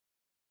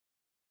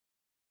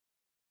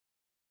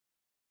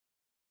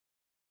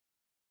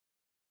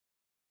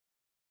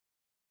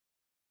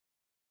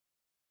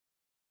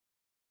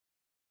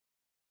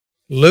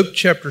Luke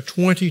chapter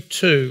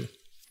 22.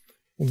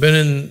 We've been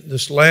in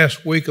this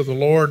last week of the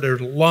Lord. There's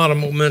a lot of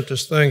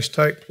momentous things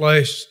take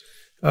place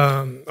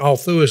all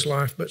through his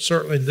life, but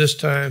certainly this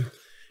time.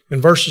 In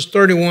verses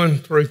 31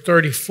 through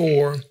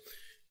 34,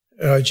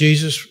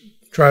 Jesus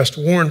tries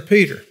to warn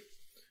Peter.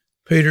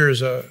 Peter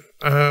is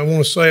I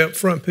want to say up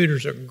front,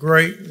 Peter's a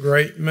great,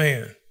 great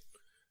man,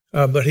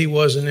 but he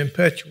was an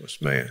impetuous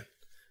man.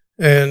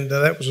 And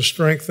that was a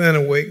strength and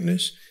a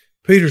weakness.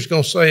 Peter's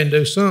going to say and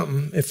do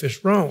something if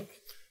it's wrong,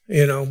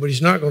 but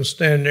he's not going to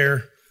stand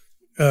there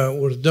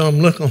with a dumb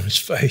look on his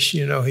face.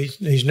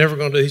 He's never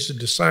going to. He's a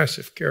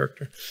decisive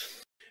character.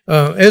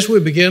 As we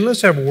begin,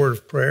 let's have a word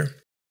of prayer.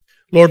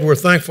 Lord, we're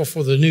thankful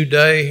for the new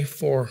day,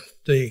 for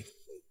the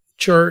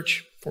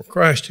church, for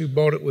Christ who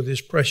bought it with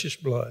his precious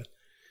blood.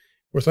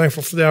 We're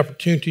thankful for the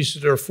opportunities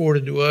that are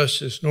afforded to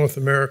us as North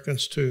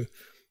Americans to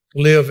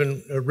live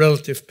in a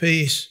relative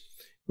peace.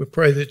 We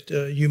pray that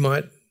you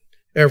might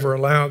ever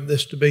allow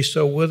this to be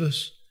so with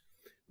us.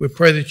 We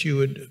pray that you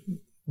would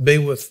be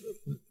with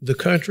the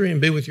country and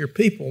be with your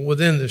people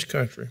within this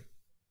country.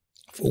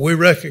 For we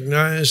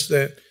recognize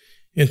that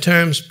in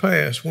times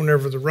past,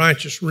 whenever the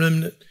righteous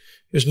remnant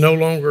is no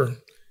longer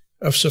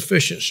of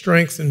sufficient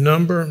strength and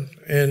number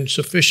and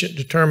sufficient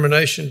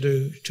determination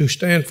to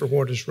stand for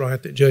what is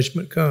right, that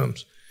judgment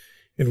comes.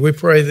 And we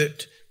pray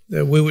that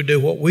we would do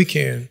what we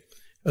can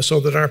so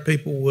that our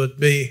people would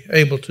be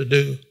able to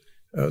do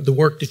the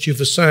work that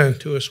you've assigned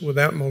to us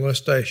without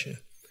molestation.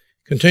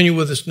 Continue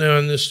with us now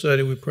in this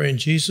study, we pray in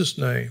Jesus'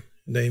 name,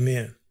 and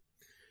amen.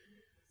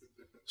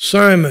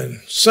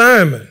 Simon,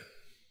 Simon,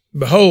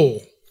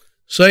 behold,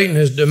 Satan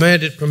has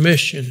demanded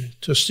permission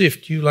to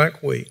sift you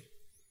like wheat.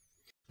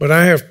 But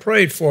I have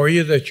prayed for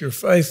you that your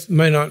faith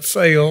may not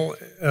fail,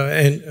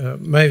 and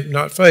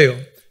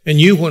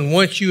you, when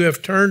once you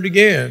have turned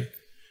again,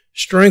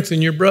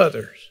 strengthen your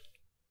brothers.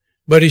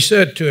 But he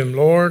said to him,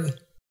 Lord,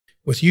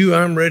 with you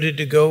I'm ready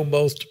to go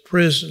both to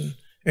prison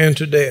and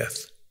to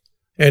death.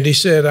 And he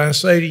said, I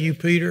say to you,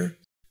 Peter,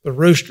 the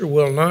rooster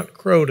will not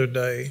crow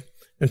today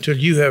until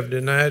you have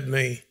denied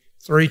me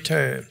 3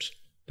 times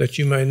that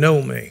you may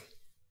know me.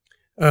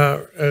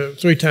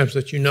 3 times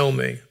that you know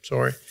me,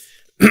 sorry.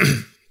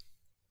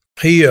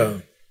 He,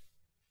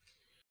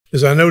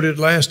 as I noted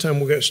last time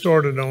we got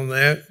started on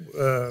that,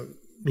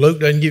 Luke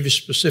doesn't give you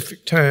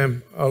specific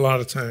time a lot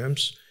of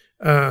times,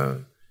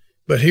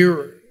 but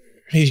here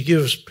he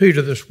gives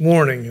Peter this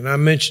warning, and I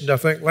mentioned, I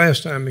think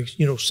last time,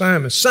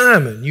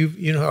 Simon,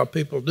 you know how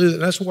people do that.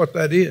 That's what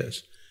that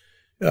is.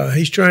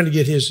 He's trying to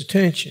get his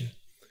attention.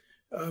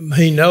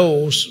 He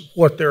knows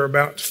what they're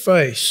about to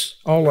face,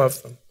 all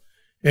of them,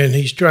 and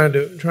he's trying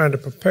to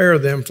prepare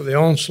them for the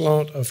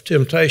onslaught of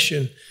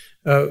temptation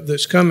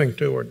that's coming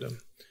toward them.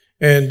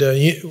 And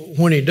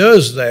when he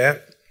does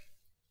that,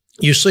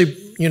 you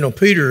see,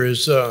 Peter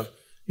is,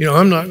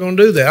 I'm not going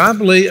to do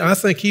that. I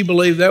think he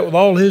believed that with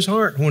all his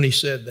heart when he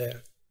said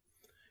that.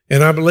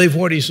 And I believe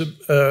what he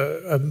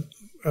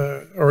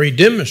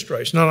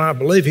demonstrates,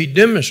 he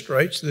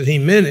demonstrates that he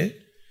meant it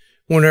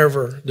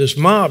whenever this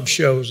mob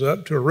shows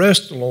up to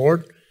arrest the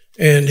Lord,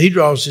 and he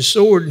draws his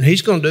sword and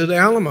he's going to do the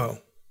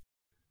Alamo.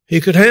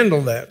 He could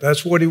handle that.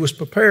 That's what he was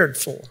prepared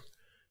for.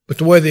 But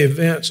the way the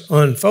events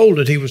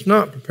unfolded, he was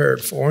not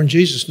prepared for, and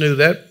Jesus knew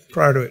that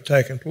prior to it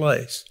taking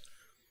place.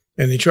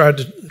 And he tried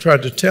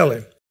to tell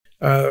him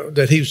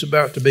that he was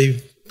about to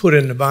be put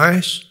in the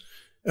vice.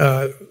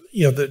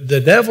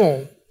 The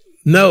devil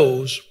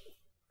knows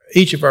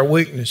each of our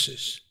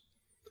weaknesses.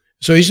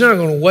 So he's not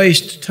going to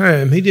waste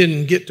time. He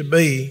didn't get to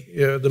be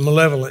the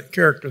malevolent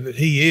character that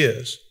he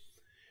is,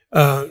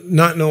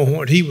 not knowing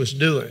what he was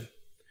doing.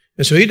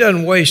 And so he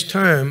doesn't waste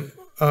time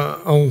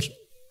on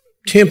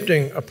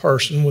tempting a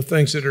person with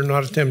things that are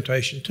not a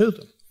temptation to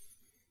them.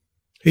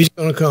 He's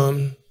going to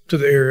come to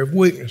the area of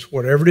weakness,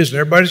 whatever it is, and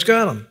everybody's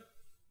got them.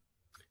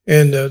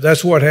 And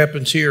that's what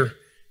happens here.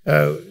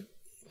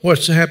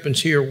 What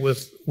happens here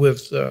with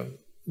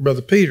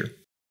Brother Peter?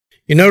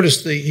 You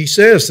notice he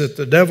says that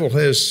the devil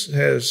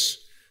has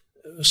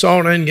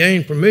sought and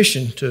gained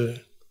permission to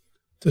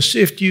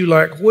sift you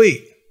like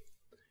wheat.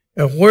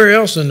 Now, where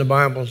else in the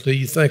Bible do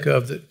you think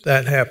of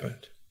that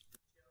happened?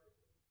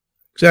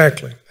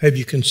 Exactly. Have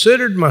you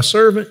considered my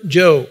servant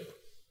Job?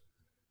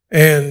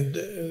 And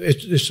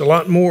it's a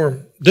lot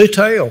more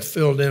detail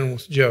filled in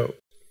with Job.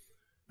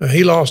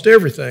 He lost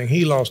everything.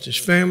 He lost his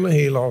family.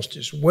 He lost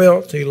his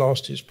wealth. He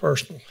lost his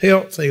personal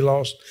health. He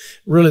lost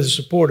really the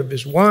support of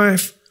his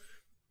wife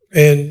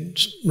and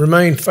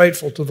remained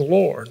faithful to the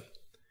Lord.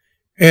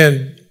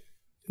 And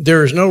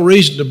there is no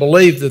reason to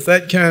believe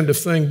that kind of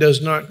thing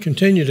does not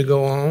continue to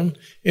go on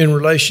in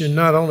relation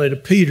not only to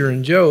Peter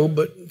and Job,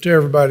 but to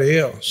everybody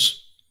else.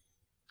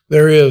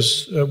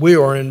 We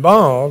are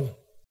involved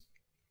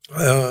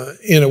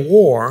in a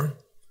war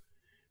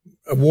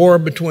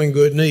between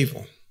good and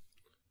evil.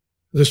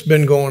 That's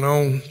been going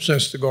on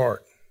since the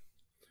garden.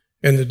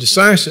 And the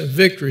decisive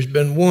victory has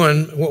been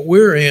won. What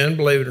we're in,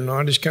 believe it or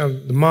not, is kind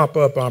of the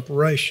mop-up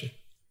operation.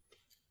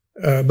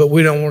 But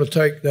we don't want to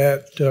take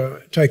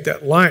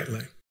that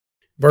lightly.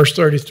 Verse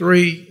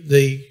 33,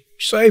 the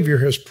Savior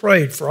has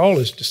prayed for all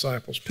his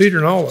disciples, Peter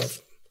and all of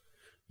them.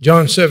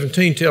 John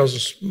 17 tells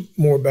us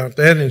more about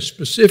that, and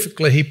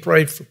specifically he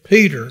prayed for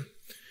Peter,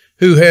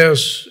 who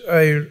has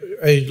a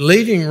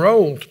leading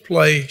role to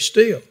play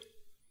still.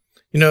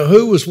 You know,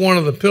 who was one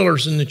of the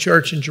pillars in the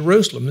church in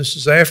Jerusalem? This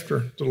is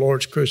after the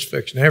Lord's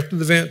crucifixion, after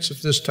the events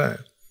of this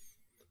time.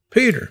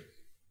 Peter.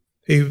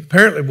 He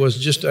apparently was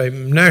just a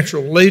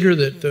natural leader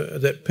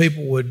that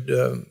people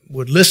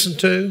would listen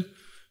to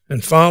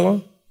and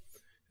follow.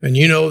 And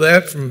you know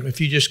that from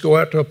if you just go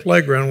out to a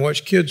playground and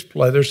watch kids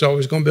play, there's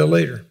always going to be a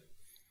leader.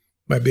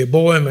 Maybe a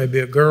boy, maybe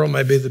a girl,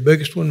 maybe the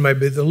biggest one,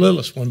 maybe the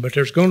littlest one, but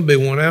there's going to be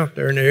one out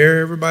there, and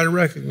everybody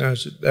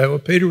recognizes it. Well,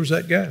 Peter was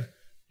that guy.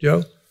 Joe?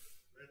 Not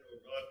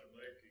to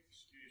make an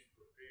excuse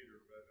for Peter,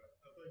 but I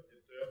think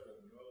the devil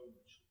knows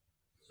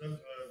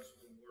sometimes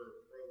when we're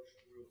approached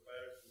real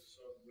fast with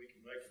something, we can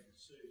make a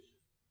decision,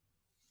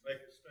 make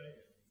a stand.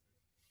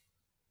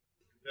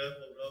 The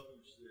devil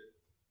knows that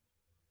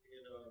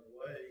in a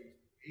way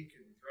he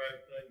can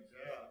drag things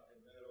out,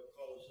 and that'll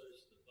cause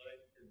us to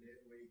think, and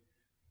then we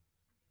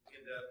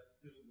end up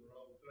doing the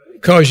wrong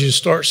thing. Cause you to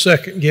start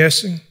second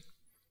guessing,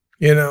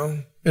 you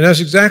know. And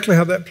that's exactly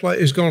how that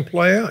is going to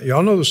play out.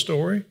 Y'all know the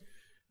story.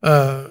 They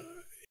were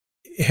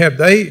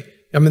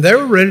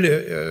ready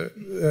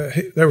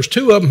to, there was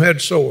two of them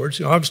had swords.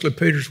 You know, obviously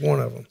Peter's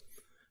one of them.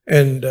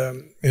 And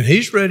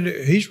he's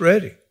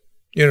ready.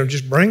 You know,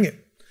 just bring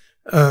it.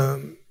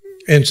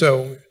 And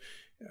so,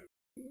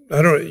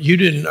 I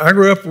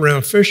grew up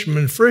around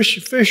fishermen.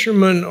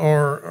 Fishermen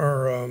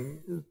are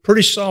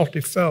pretty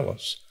salty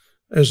fellas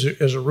as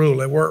a rule.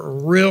 They work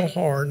real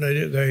hard.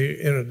 They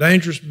in a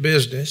dangerous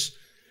business.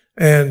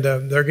 And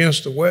they're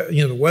against the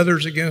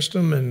weather's against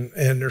them, and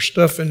there's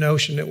stuff in the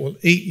ocean that will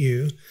eat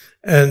you,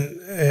 and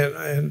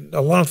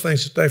a lot of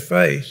things that they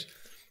face.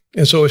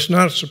 And so it's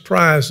not a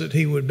surprise that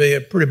he would be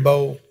a pretty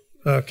bold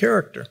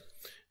character.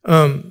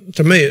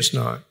 To me, it's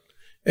not.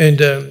 And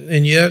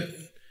yet,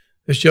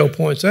 as Joe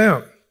points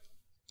out,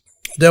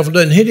 the devil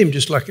doesn't hit him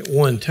just like at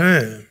one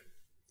time.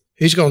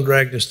 He's going to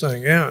drag this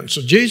thing out. And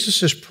so Jesus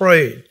has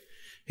prayed.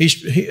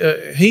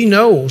 He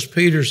knows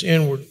Peter's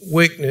inward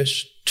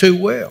weakness too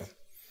well.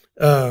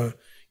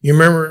 You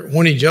remember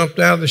when he jumped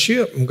out of the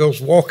ship and goes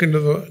walking to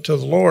the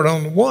Lord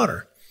on the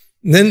water.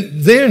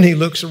 And then he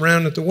looks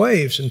around at the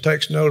waves and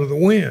takes note of the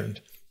wind.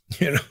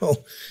 You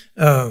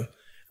know,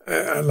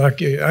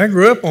 I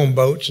grew up on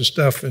boats and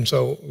stuff, and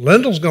so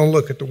Lindell's going to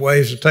look at the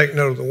waves and take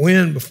note of the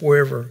wind before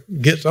he ever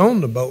gets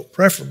on the boat,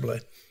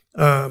 preferably.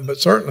 But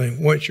certainly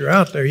once you're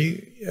out there,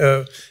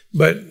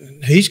 but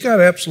he's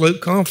got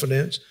absolute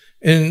confidence,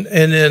 and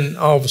then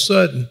all of a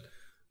sudden,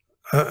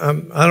 I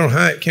don't know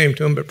how it came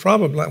to him, but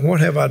probably like, what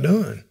have I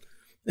done?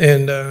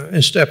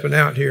 And stepping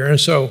out here. And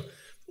so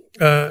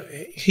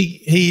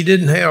he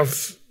didn't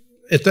have,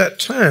 at that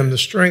time, the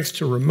strength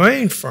to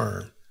remain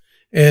firm.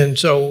 And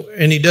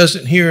he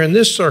doesn't here in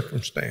this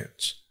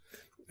circumstance.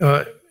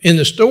 In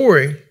the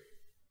story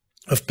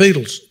of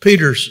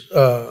Peter's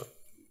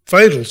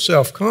fatal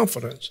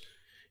self-confidence,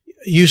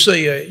 you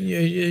see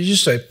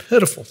a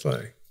pitiful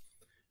thing,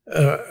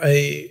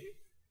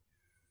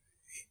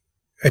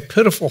 a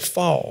pitiful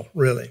fall,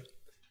 really.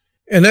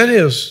 And that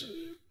is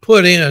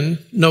put in,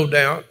 no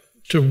doubt,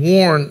 to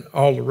warn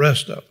all the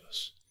rest of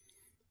us.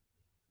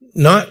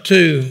 Not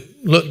to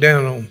look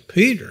down on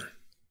Peter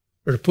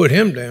or to put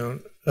him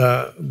down,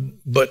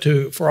 but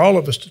for all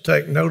of us to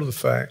take note of the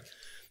fact,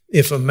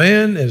 if a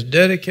man as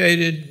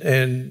dedicated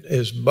and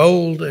as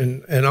bold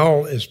and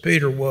all as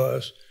Peter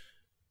was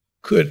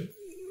could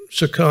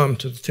succumb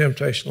to the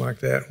temptation like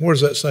that, what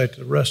does that say to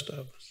the rest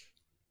of us?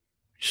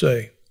 You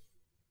see,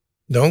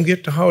 don't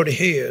get the haughty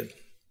head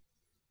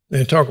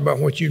and talk about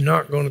what you're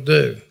not going to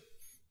do,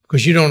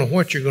 because you don't know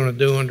what you're going to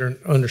do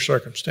under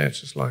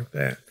circumstances like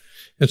that.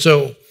 And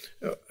so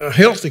a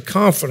healthy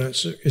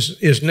confidence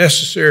is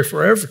necessary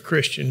for every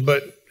Christian,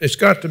 but it's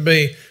got to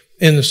be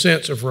in the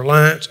sense of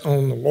reliance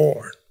on the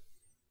Lord,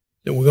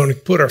 that we're going to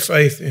put our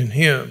faith in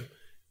Him,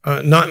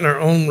 not in our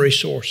own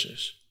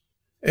resources.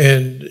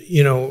 And,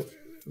 you know,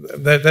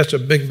 that's a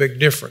big, big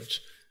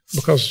difference,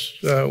 because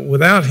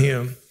without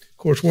Him, of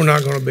course, we're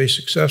not going to be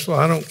successful.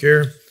 I don't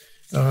care,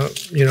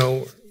 you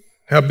know,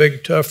 how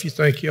big, tough you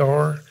think you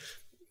are,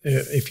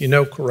 if you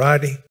know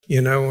karate,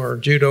 you know, or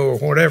judo or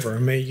whatever. I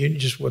mean, you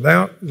just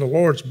without the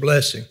Lord's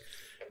blessing,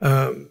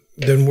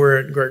 then we're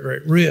at great,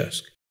 great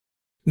risk.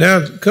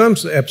 Now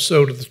comes the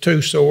episode of the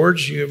two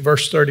swords,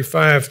 verse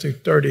 35 through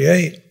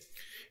 38.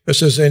 It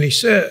says, and he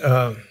said,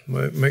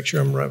 make sure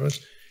I'm right.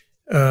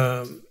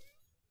 And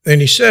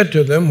he said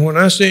to them, when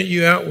I sent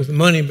you out with a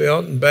money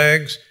belt and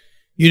bags,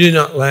 you did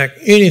not lack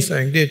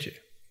anything, did you?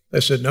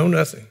 They said, no,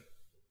 nothing.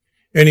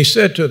 And he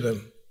said to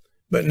them,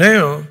 but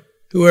now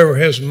whoever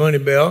has a money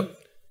belt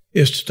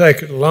is to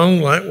take it along,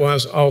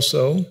 likewise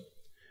also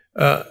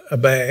a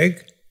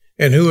bag,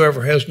 and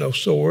whoever has no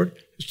sword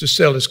is to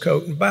sell his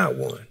coat and buy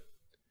one.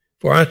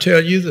 For I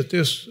tell you that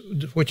this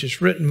which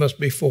is written must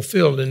be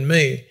fulfilled in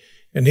me.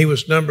 And he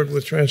was numbered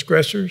with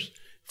transgressors,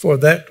 for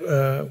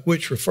that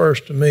which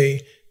refers to me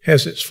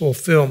has its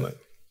fulfillment.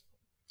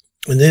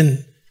 And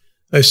then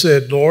They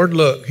said, Lord,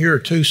 look, here are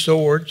 2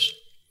 swords.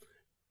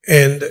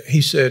 And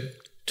he said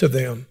to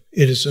them,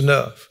 it is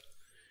enough.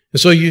 And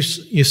so you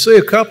see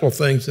a couple of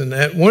things in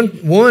that.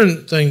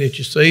 One thing that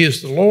you see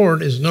is the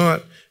Lord is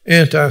not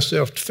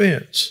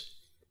anti-self-defense.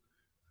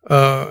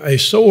 A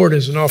sword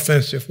is an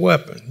offensive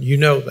weapon. You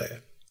know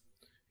that.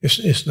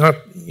 It's not,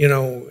 in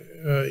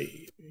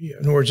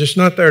other words, it's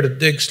not there to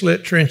dig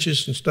slit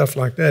trenches and stuff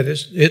like that.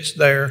 It's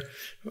there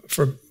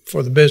for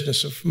the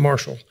business of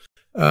martial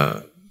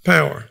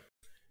power,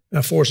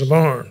 force of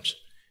arms.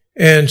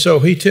 And so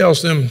he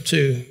tells them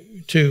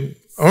to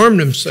arm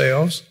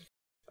themselves.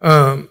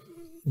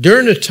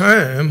 During the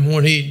time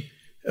when he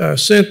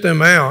sent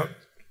them out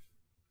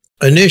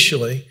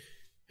initially,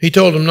 he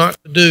told them not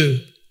to do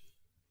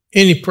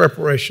any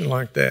preparation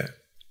like that.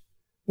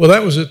 Well,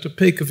 that was at the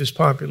peak of his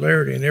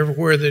popularity, and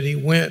everywhere that he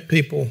went,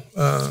 people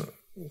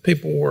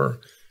were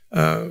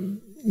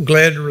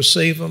glad to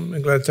receive him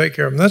and glad to take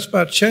care of him. That's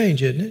about to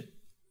change, isn't it?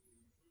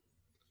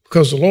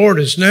 Because the Lord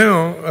is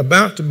now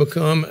about to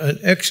become an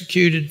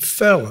executed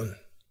felon,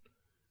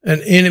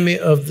 an enemy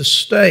of the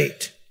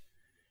state.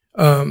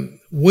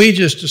 We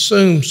just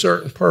assume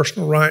certain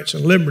personal rights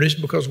and liberties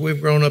because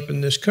we've grown up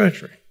in this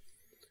country.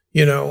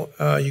 You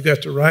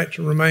got the right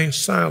to remain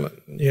silent,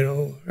 and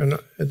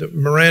the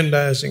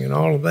Mirandizing and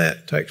all of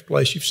that takes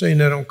place. You've seen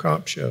that on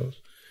cop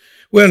shows.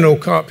 We had an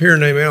old cop here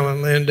named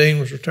Alan Landine,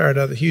 was retired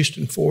out of the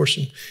Houston force,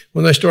 and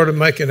when they started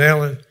making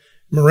Alan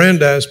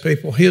Mirandize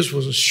people, his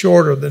was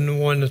shorter than the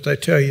one that they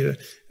tell you.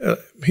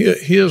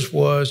 His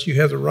was, you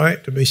have the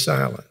right to be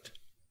silent.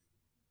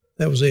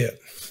 That was it.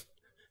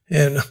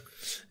 And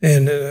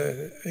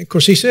of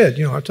course he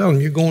said, I tell him,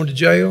 you're going to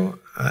jail,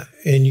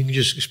 and you can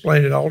just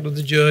explain it all to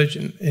the judge,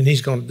 and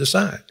he's going to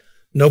decide.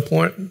 No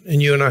point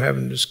in you and I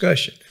having a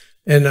discussion.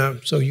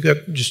 And so you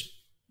got to just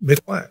be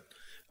quiet.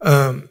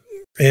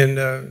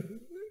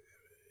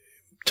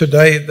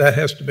 Today that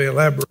has to be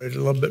elaborated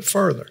a little bit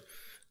further.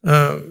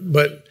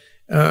 But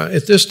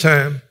at this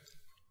time,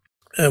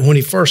 when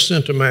he first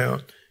sent them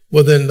out,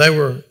 well, then they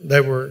were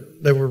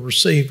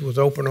received with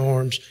open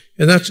arms,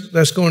 and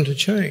that's going to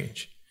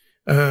change.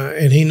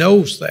 And he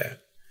knows that.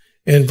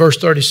 In verse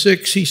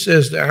 36, he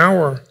says the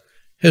hour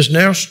has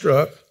now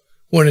struck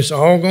when it's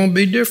all going to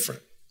be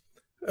different.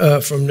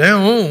 From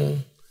now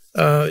on,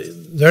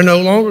 they're no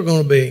longer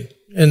going to be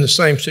in the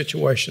same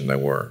situation they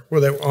were,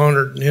 where they were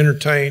honored and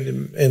entertained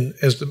and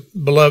as the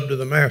beloved of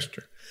the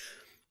master.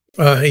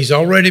 He's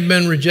already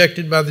been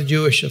rejected by the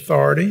Jewish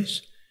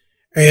authorities,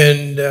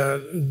 and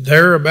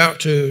they're about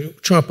to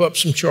trump up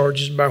some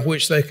charges by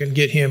which they can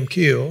get him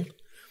killed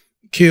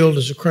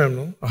as a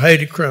criminal, a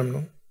hated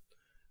criminal.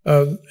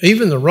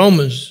 Even the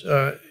Romans,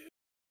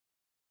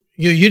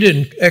 you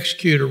didn't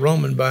execute a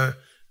Roman by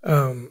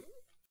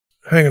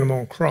hanging them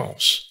on a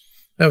cross.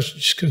 That was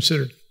just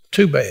considered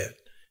too bad.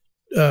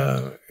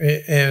 But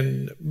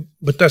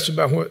that's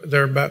about what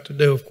they're about to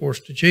do, of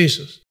course, to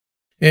Jesus.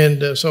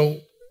 And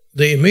so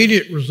the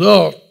immediate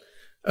result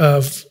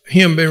of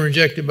him being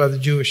rejected by the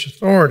Jewish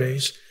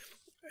authorities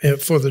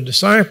for the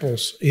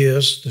disciples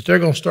is that they're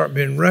going to start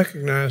being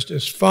recognized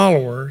as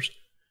followers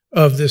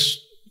of this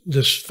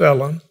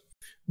felon,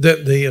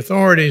 that the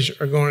authorities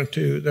they're going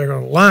to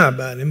lie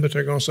about him, but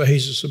they're going to say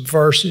he's a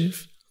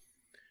subversive,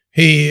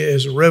 he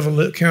is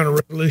a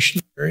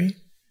counter-revolutionary,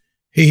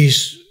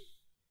 he's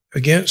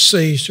against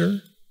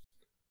Caesar,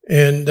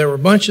 and there were a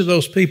bunch of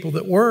those people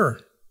that were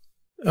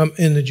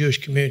in the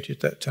Jewish community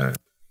at that time.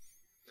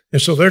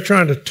 And so they're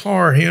trying to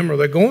tar him, or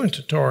they're going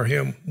to tar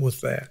him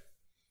with that.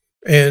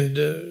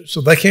 And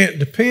so they can't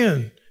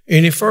depend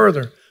any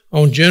further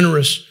on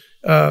generous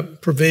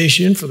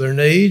provision for their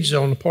needs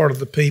on the part of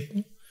the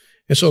people.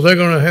 And so they're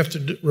going to have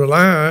to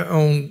rely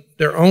on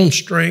their own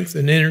strength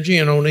and energy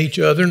and on each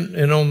other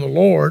and on the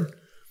Lord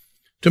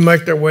to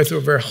make their way through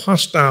a very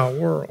hostile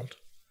world.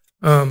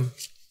 I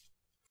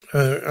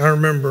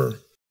remember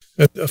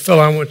a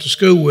fellow I went to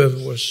school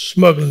with was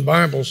smuggling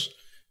Bibles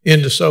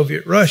into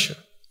Soviet Russia,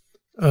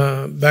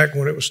 back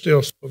when it was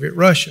still Soviet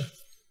Russia.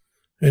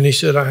 And he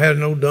said, I had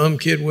an old dumb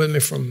kid with me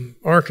from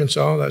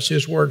Arkansas. That's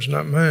his words,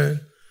 not mine.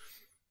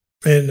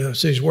 And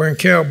so he's wearing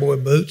cowboy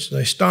boots. And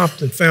they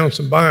stopped and found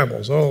some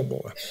Bibles. Oh,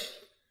 boy.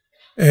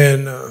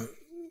 And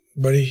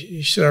but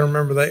he said, I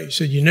remember that. He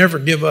said, you never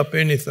give up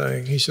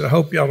anything. He said, I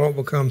hope y'all don't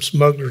become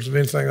smugglers of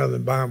anything other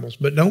than Bibles,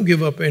 but don't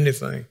give up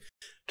anything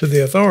to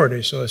the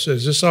authorities. So I said,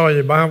 is this all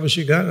your Bibles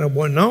you got? And I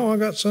went, no, I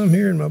got some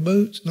here in my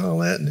boots and all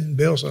that. And then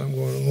Bill said, I'm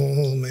going,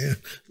 oh, man,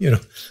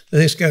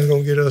 this guy's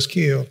going to get us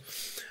killed.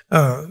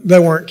 They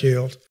weren't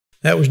killed.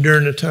 That was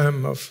during the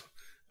time of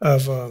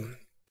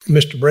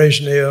Mr.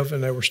 Brezhnev,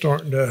 and they were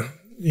starting to,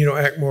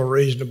 act more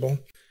reasonable.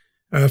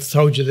 I've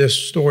told you this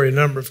story a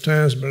number of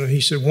times, but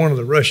he said one of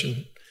the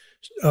Russian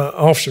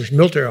officers,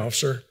 military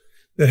officer,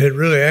 that had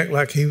really acted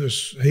like he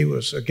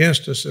was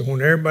against us, and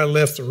when everybody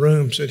left the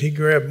room, said he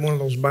grabbed one of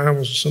those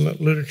Bibles or some of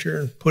that literature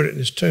and put it in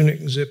his tunic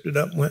and zipped it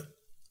up and went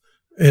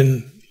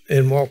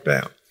and walked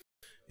out,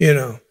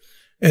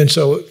 And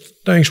so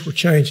things were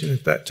changing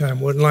at that time.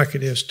 It wasn't like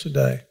it is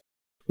today.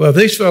 Well,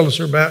 these fellows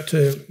are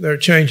they're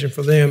changing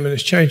for them, and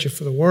it's changing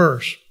for the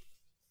worse.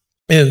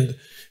 And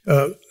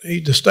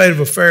the state of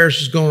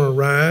affairs is going to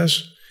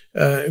arise.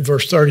 In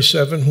verse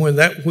 37, when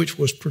that which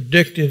was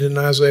predicted in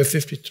Isaiah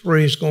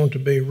 53 is going to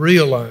be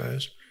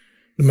realized,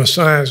 the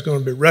Messiah is going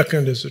to be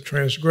reckoned as a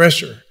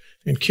transgressor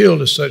and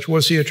killed as such.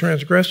 Was he a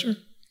transgressor?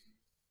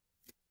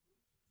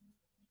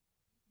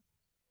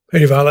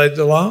 Had he violated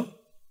the law?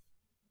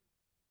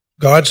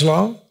 God's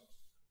law?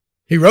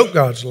 He wrote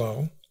God's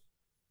law,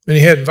 and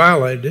he hadn't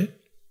violated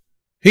it.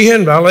 He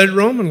hadn't violated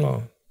Roman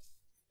law.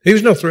 He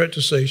was no threat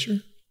to Caesar.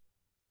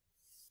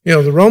 You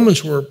know, the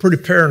Romans were pretty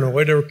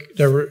paranoid.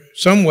 They were in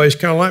some ways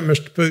kind of like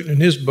Mr. Putin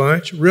and his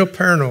bunch, real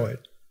paranoid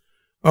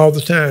all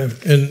the time.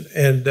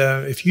 And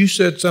if you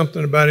said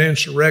something about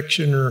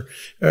insurrection, or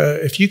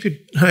if you could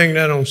hang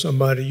that on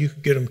somebody, you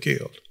could get them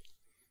killed,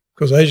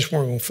 because they just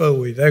weren't going to fool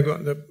with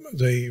you.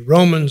 The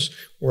Romans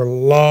were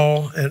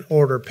law and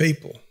order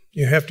people.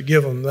 You have to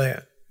give them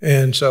that.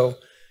 And so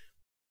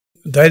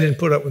they didn't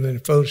put up with any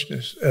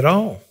foolishness at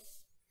all.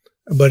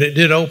 But it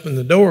did open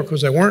the door,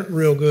 because they weren't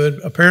real good,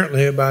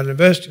 apparently, about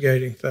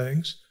investigating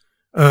things.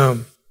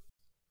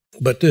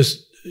 But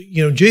this,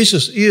 you know,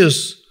 Jesus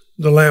is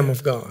the Lamb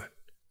of God.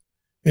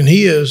 And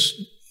he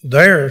is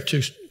there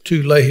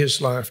to lay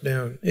his life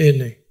down,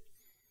 isn't he?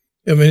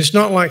 I mean, it's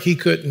not like he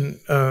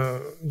couldn't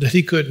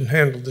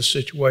handle the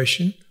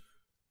situation,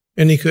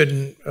 and he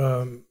couldn't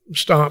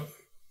stop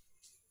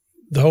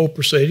the whole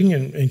proceeding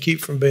and keep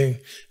from being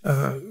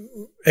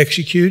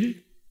executed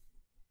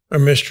or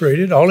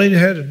mistreated. All he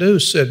had to do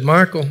is said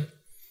Michael,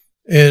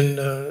 and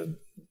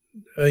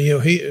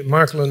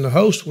Michael and the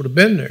host would have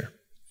been there,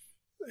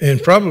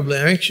 and probably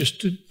anxious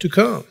to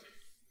come,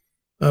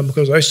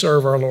 because they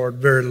serve our Lord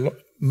very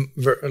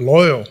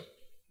loyal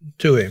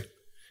to him,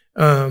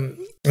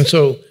 and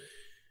so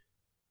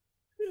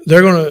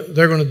they're going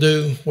to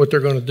do what they're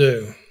going to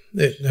do.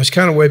 That's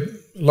kind of the way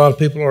a lot of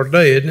people are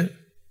today, isn't it?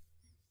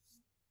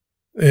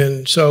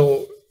 And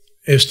so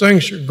as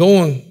things are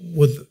going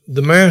with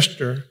the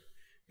Master,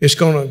 it's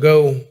going to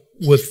go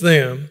with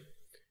them.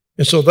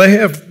 And so they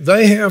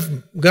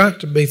have got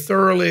to be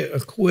thoroughly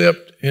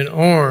equipped and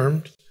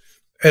armed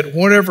at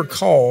whatever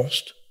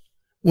cost,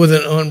 with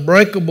an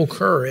unbreakable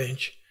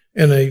courage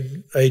and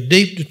a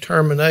deep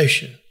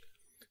determination,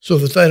 so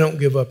that they don't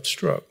give up the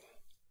struggle.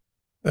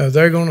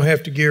 They're going to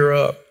have to gear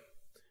up,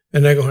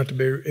 and they're going to have to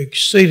be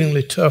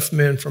exceedingly tough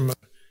men from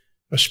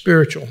a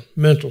spiritual,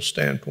 mental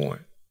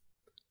standpoint.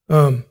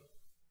 You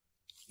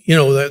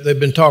know, they've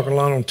been talking a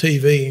lot on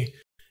TV.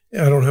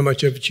 I don't know how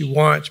much of it you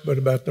watch, but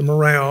about the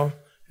morale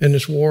in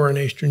this war in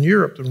Eastern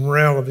Europe, the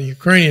morale of the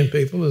Ukrainian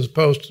people as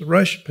opposed to the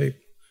Russian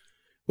people.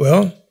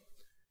 Well,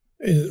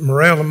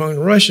 morale among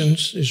the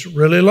Russians is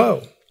really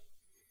low.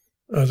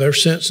 They're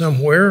sent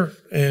somewhere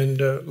and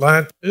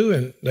lied to,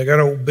 and they got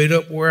old beat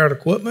up, wear out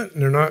equipment,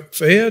 and they're not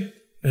fed,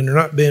 and they're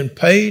not being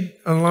paid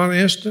in a lot of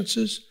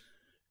instances,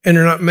 and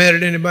they're not mad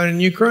at anybody in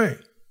Ukraine.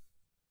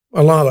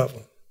 A lot of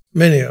them,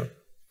 many of them.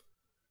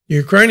 The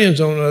Ukrainians,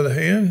 on the other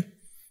hand,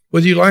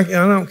 whether you like it,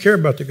 I don't care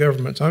about the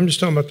governments. I'm just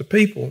talking about the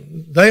people.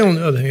 They, on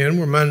the other hand,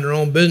 were minding their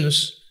own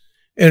business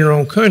in their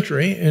own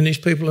country, and these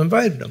people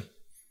invaded them.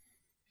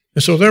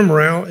 And so their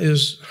morale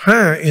is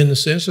high in the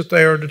sense that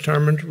they are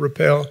determined to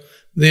repel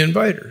the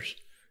invaders.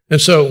 And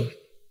so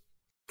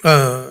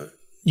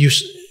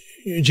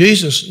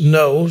Jesus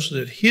knows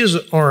that his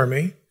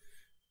army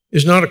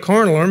is not a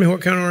carnal army.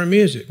 What kind of army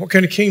is it? What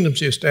kind of kingdom is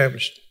he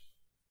established?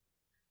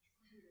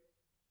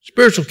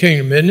 Spiritual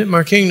kingdom, isn't it?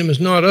 My kingdom is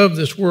not of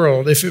this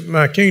world. If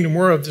my kingdom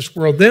were of this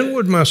world, then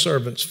would my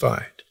servants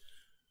fight.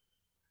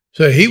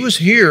 So he was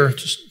here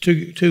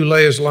to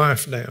lay his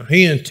life down.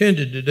 He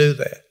intended to do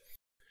that.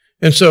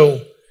 And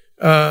so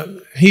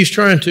he's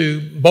trying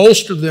to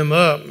bolster them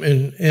up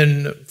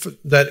in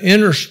that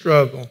inner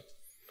struggle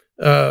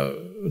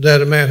that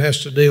a man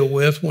has to deal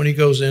with when he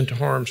goes into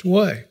harm's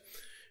way.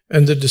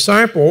 And the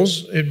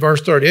disciples, in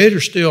verse 38, are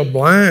still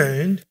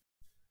blind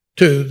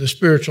to the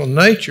spiritual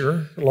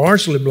nature,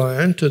 largely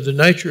blind to the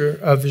nature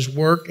of his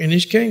work in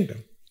his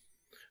kingdom.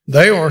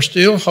 They are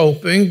still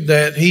hoping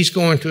that he's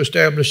going to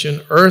establish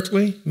an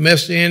earthly,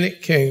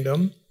 messianic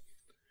kingdom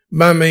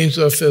by means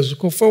of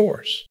physical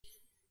force.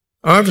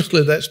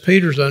 Obviously, that's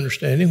Peter's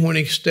understanding when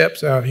he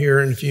steps out here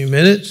in a few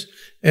minutes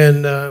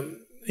and,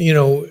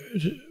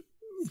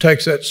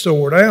 takes that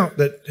sword out,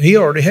 that he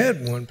already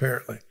had one,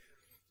 apparently.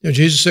 You know,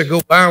 Jesus said,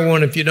 go buy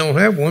one if you don't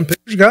have one.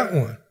 Peter's got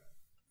one.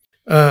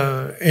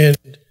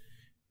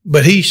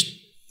 But he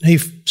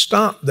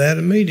stopped that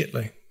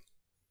immediately.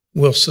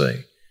 We'll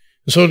see.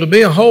 So to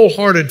be a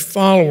wholehearted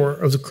follower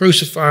of the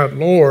crucified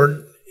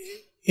Lord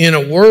in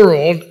a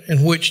world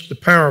in which the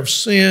power of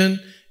sin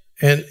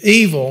and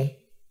evil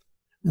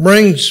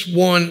brings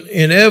one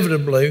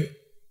inevitably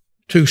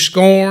to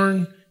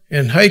scorn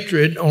and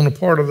hatred on the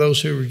part of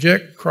those who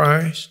reject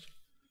Christ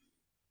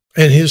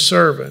and his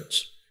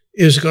servants,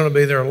 is going to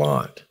be their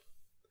lot.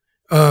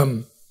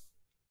 I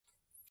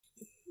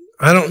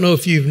don't know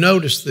if you've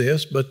noticed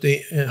this, but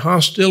the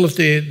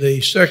hostility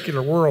the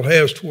secular world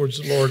has towards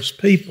the Lord's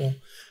people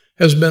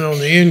has been on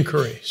the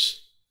increase.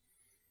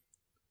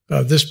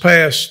 This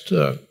past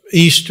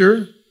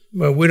Easter,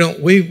 Well,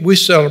 we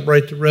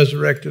celebrate the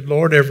resurrected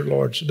Lord every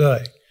Lord's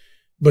Day.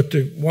 But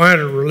the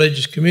wider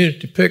religious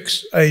community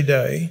picks a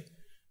day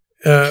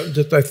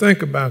that they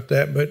think about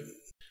that. But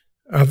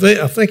I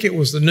think it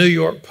was the New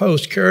York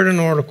Post carried an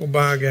article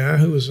by a guy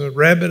who was a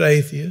rabid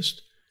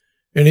atheist,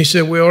 and he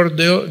said we ought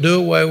to do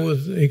away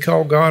with, he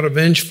called God a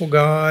vengeful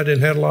God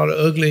and had a lot of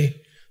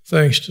ugly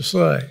things to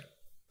say.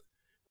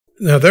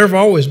 Now, there have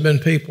always been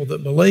people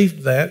that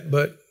believed that,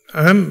 but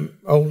I'm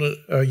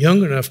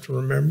young enough to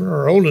remember,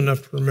 or old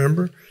enough to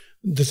remember,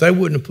 that they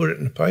wouldn't have put it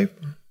in the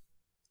paper.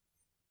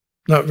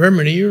 Not very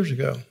many years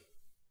ago.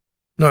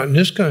 Not in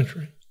this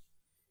country.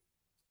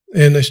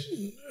 And they,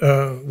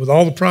 with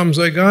all the problems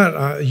they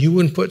got, you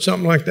wouldn't put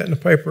something like that in the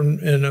paper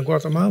in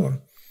Guatemala.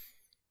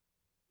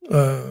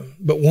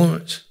 But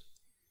once.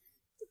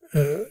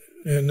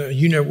 And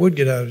you never would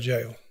get out of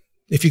jail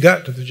if you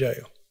got to the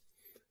jail.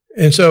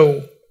 And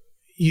so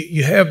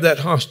you have that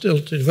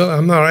hostility.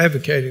 I'm not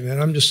advocating that.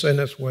 I'm just saying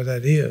that's the way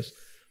that is.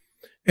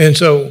 And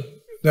so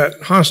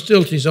that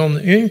hostility is on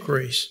the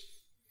increase.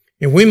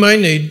 And we may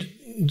need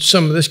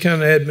some of this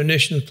kind of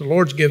admonition that the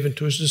Lord's given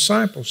to his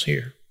disciples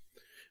here.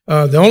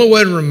 The only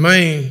way to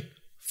remain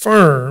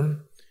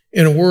firm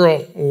in a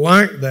world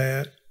like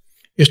that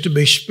is to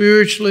be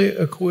spiritually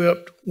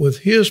equipped with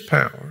his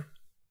power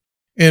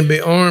and be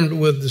armed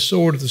with the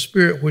sword of the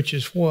Spirit, which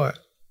is what?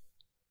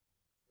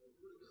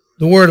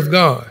 The Word of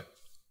God.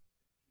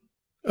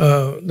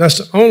 That's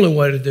the only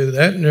way to do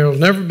that, and there will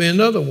never be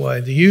another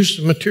way. The use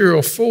of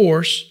material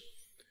force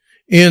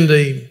in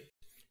the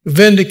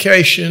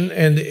vindication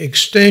and the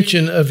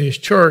extension of his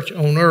church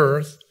on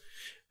earth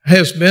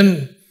has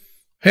been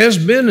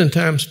in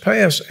times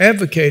past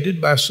advocated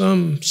by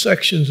some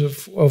sections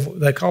of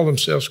they call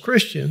themselves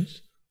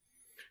Christians,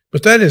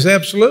 but that is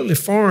absolutely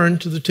foreign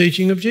to the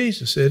teaching of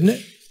Jesus, isn't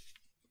it?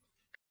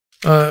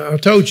 I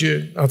told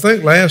you, I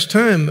think last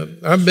time,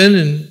 I've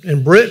been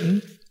in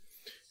Britain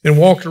and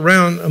walked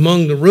around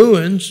among the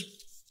ruins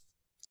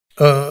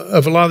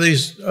of a lot of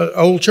these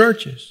old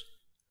churches.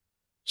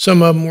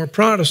 Some of them were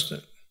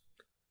Protestant.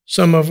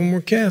 Some of them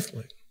were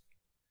Catholic.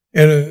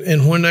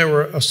 And when they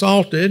were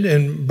assaulted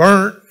and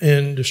burnt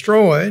and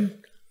destroyed,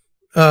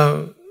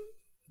 the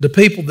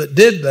people that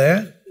did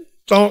that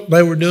thought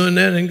they were doing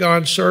that in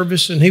God's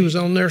service and he was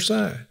on their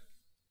side.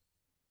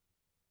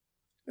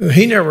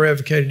 He never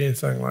advocated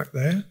anything like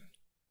that.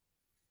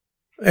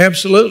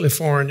 Absolutely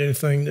foreign to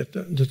anything that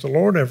the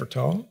Lord ever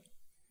taught.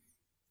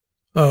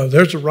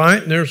 There's a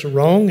right and there's a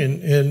wrong,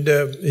 and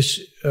it's,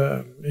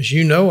 as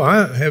you know,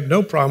 I have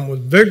no problem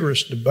with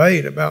vigorous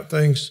debate about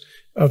things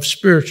of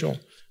spiritual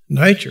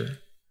nature,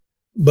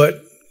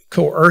 but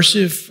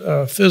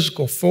coercive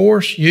physical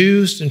force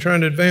used in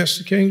trying to advance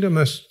the kingdom,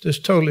 that's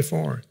just totally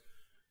foreign.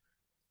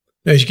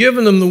 Now, he's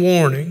given them the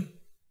warning,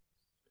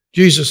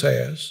 Jesus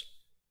has,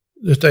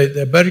 that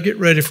they better get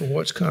ready for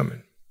what's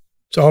coming.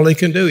 It's all he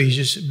can do.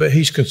 But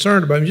he's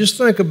concerned about them. Just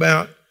think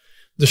about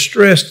the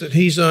stress that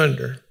he's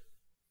under,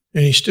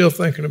 and he's still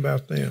thinking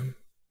about them.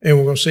 And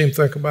we're going to see him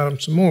think about them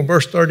some more.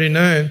 Verse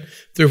 39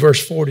 through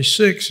verse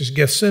 46 is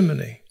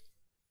Gethsemane.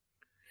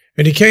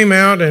 And he came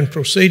out and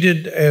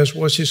proceeded, as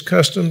was his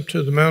custom,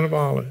 to the Mount of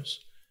Olives.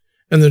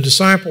 And the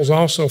disciples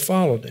also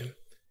followed him.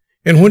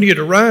 And when he had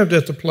arrived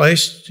at the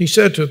place, he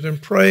said to them,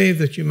 "Pray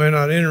that you may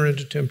not enter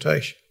into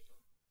temptation."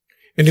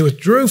 And he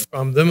withdrew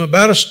from them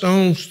about a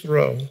stone's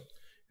throw.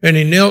 And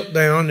he knelt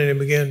down and he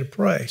began to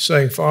pray,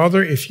 saying,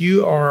 "Father, if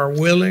you are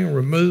willing,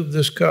 remove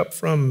this cup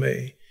from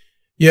me.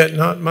 Yet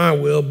not my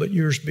will, but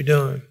yours be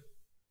done."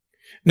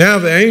 Now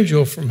the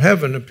angel from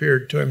heaven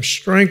appeared to him,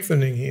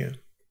 strengthening him.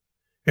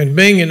 And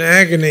being in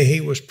agony,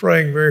 he was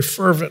praying very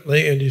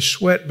fervently, and his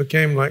sweat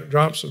became like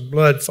drops of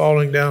blood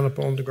falling down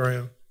upon the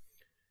ground.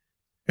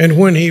 And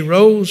when he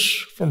rose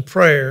from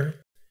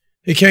prayer,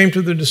 he came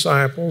to the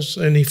disciples,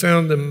 and he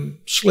found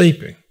them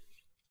sleeping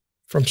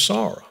from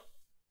sorrow,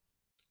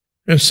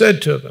 and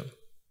said to them,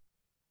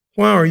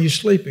 "Why are you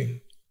sleeping?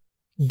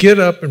 Get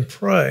up and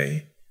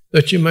pray,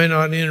 that you may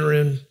not enter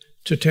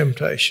into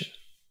temptation."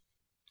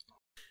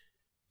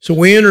 So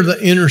we enter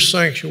the inner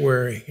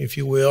sanctuary, if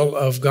you will,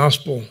 of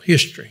gospel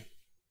history.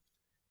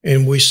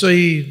 And we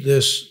see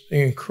this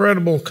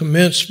incredible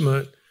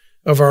commencement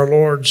of our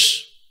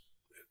Lord's,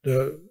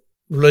 the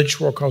religious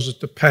world calls it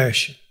the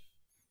passion,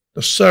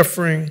 the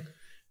suffering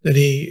that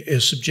he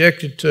is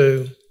subjected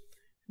to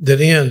that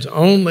ends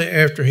only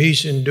after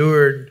he's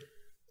endured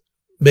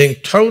being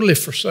totally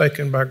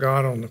forsaken by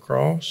God on the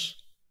cross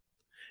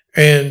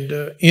and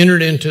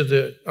entered into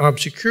the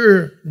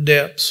obscure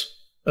depths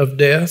of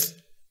death.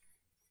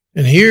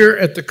 And here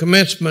at the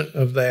commencement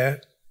of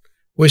that,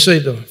 we see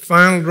the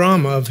final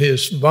drama of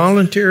his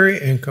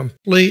voluntary and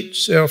complete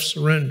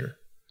self-surrender.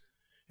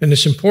 And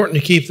it's important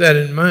to keep that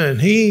in mind.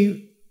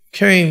 He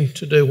came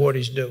to do what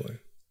he's doing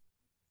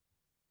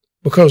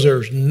because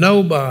there's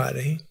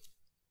nobody,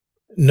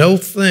 no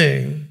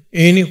thing,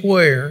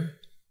 anywhere,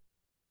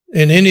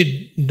 in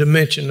any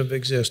dimension of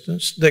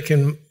existence that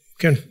can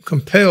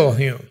compel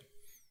him.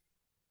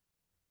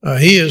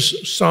 He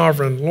is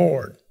sovereign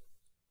Lord.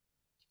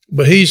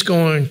 But he's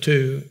going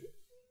to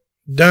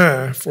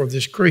die for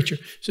this creature.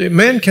 See,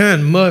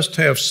 mankind must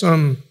have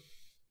some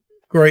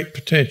great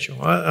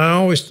potential. I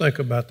always think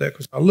about that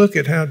because I look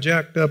at how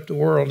jacked up the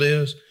world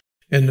is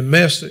and the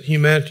mess that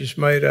humanity's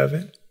made of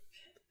it.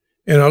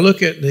 And I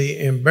look at the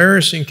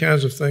embarrassing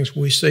kinds of things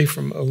we see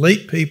from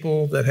elite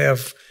people that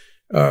have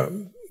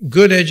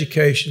good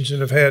educations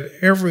and have had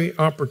every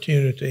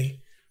opportunity.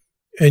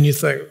 And you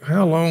think,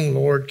 how long,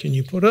 Lord, can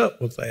you put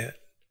up with that?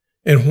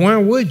 And why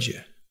would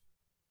you,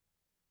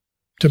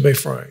 to be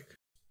frank?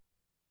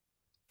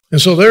 And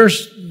so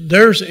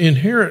there's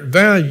inherent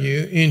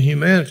value in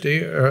humanity,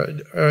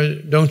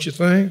 don't you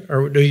think?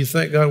 Or do you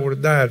think God would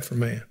have died for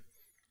man?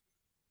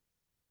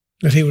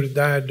 That he would have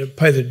died to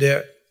pay the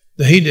debt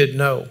that he didn't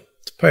know,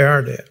 to pay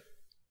our debt.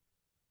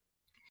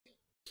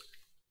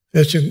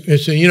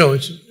 It's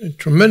a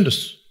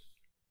tremendous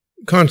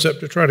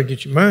concept to try to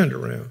get your mind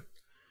around.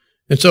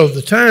 And so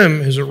the time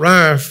has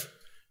arrived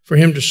for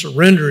him to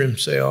surrender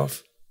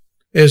himself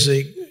as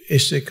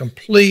a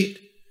complete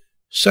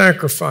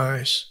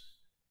sacrifice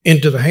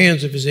into the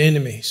hands of his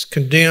enemies,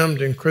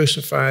 condemned and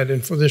crucified.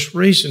 And for this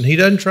reason, he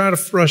doesn't try to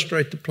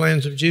frustrate the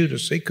plans of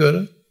Judas. He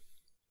could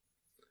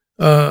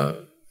have.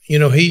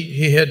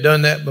 He had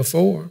done that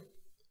before.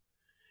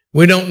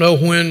 We don't know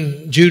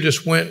when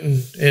Judas went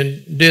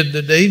and did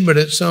the deed, but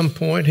at some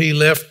point he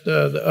left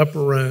the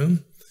upper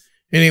room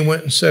and he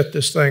went and set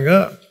this thing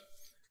up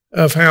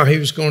of how he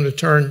was going to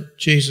turn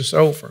Jesus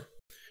over.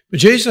 But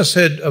Jesus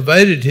had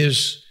evaded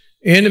his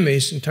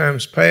enemies in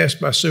times past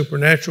by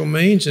supernatural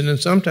means and then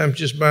sometimes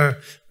just by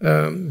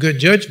good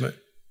judgment.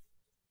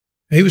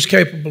 He was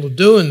capable of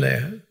doing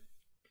that,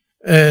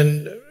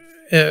 and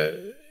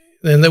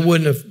they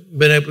wouldn't have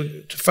been able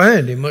to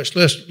find him, much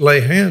less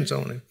lay hands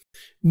on him.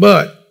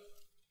 But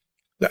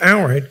the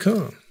hour had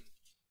come,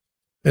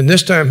 and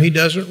this time he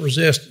doesn't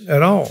resist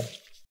at all.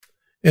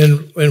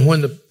 And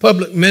when the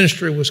public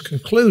ministry was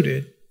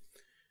concluded,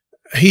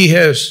 he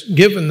has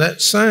given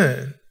that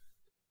sign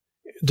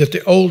that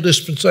the old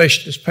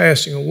dispensation is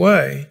passing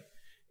away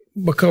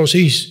because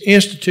he's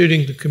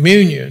instituting the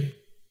communion,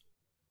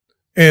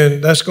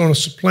 and that's going to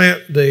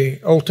supplant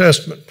the Old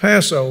Testament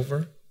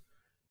Passover.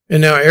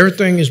 And now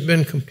everything has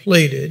been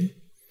completed,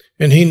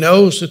 and he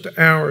knows that the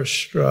hour is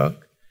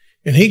struck,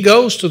 and he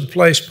goes to the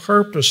place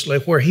purposely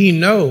where he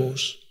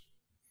knows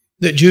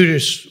that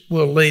Judas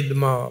will lead the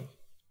mob.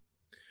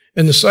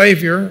 And the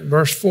Savior,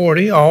 verse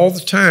 40, all the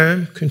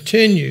time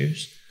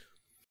continues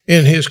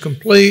in his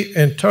complete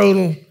and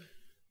total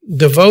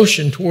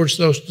devotion towards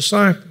those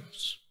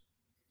disciples.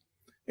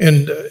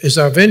 And as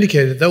I've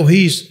indicated, though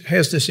he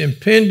has this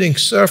impending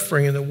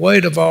suffering and the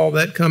weight of all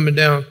that coming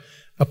down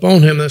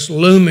upon him that's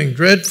looming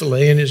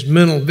dreadfully in his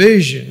mental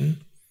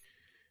vision,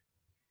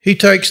 he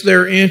takes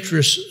their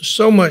interests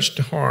so much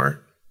to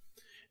heart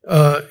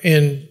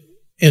in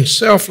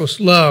selfless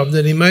love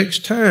that he makes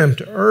time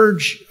to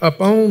urge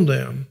upon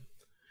them,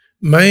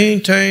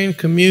 maintain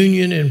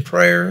communion and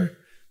prayer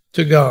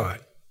to God,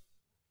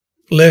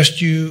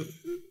 lest you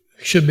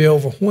should be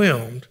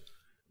overwhelmed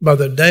by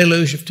the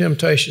deluge of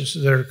temptations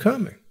that are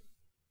coming.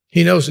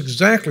 He knows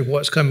exactly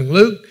what's coming.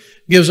 Luke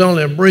gives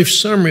only a brief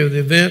summary of the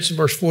events in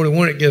verse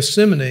 41 at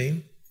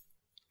Gethsemane,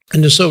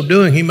 and in so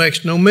doing, he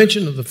makes no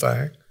mention of the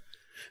fact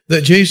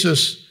that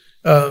Jesus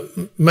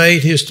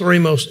made his three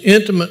most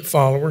intimate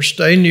followers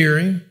stay near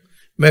him,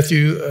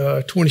 Matthew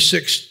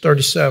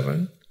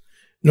 26:37.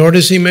 Nor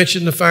does he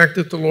mention the fact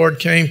that the Lord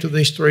came to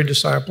these three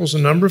disciples a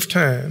number of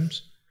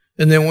times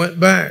and then went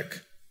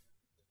back.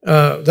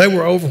 They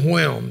were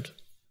overwhelmed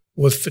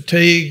with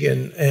fatigue,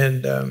 and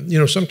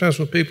sometimes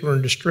when people are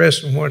in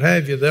distress and what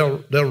have you,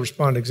 they'll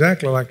respond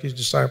exactly like his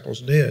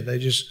disciples did. They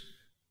just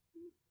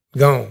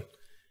gone.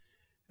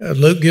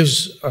 Luke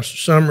gives a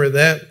summary of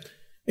that.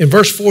 In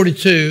verse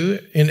 42,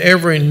 in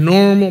every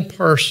normal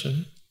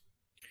person,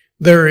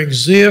 there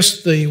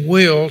exists the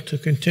will to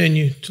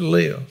continue to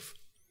live.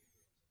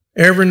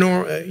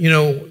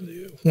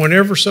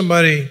 Whenever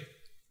somebody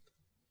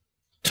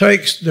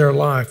takes their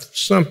life,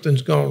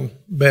 something's gone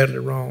badly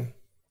wrong,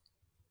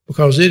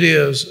 because it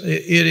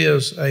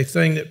is a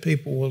thing that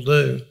people will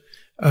do.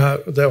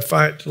 They'll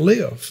fight to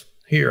live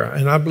here,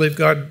 and I believe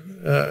God.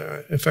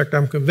 In fact,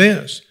 I'm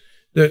convinced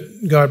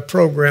that God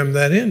programmed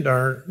that into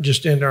our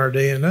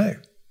DNA.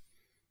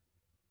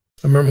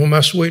 I remember when my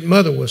sweet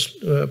mother was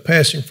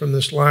passing from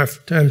this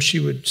life, times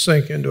she would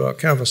sink into a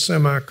kind of a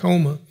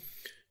semi-coma,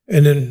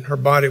 and then her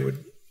body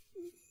would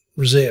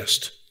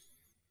resist.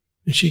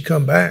 And she'd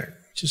come back.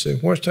 She'd say,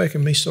 "What's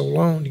taking me so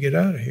long to get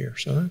out of here,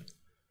 son?"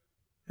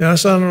 And I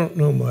said, "I don't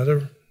know,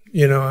 Mother.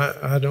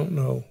 I don't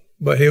know.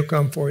 But he'll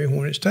come for you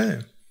when it's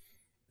time."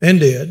 And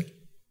did.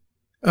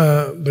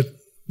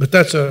 But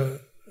that's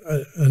a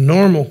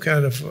normal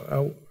kind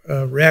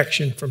of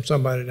reaction from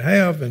somebody to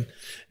have.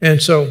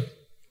 And so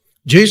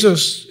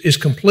Jesus is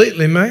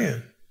completely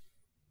man.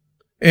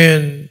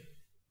 And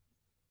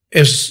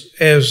as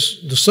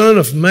the Son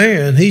of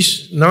Man,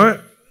 he's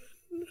not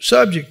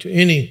subject to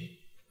any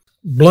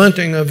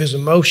blunting of his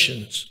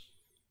emotions.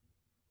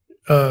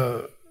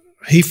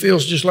 He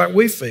feels just like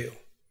we feel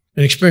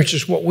and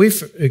experiences what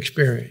we've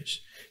experienced.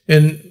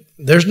 And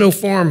there's no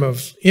form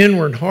of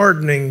inward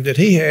hardening that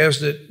he has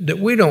that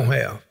we don't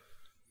have.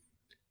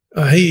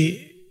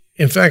 He,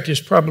 in fact, is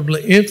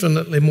probably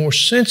infinitely more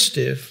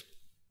sensitive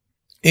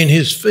in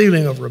his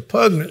feeling of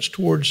repugnance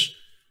towards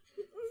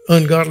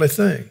ungodly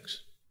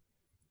things.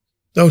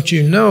 Don't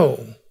you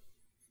know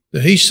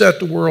that he set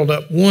the world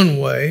up one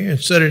way and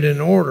set it in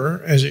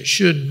order as it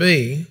should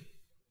be,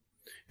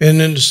 and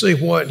then to see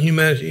what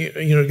humanity,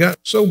 got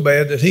so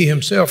bad that he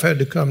himself had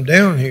to come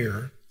down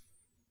here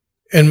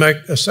and make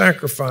a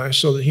sacrifice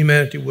so that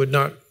humanity would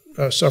not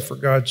suffer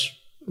God's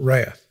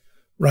wrath,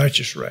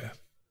 righteous wrath.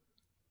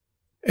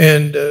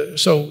 And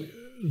so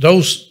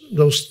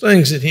those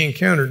things that he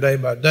encountered day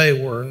by day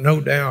were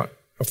no doubt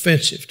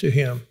offensive to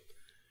him.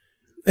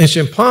 It's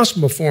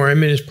impossible for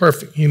him in his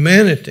perfect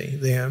humanity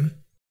then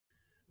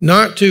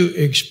not to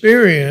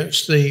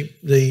experience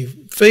the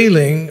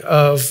feeling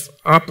of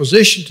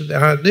opposition to the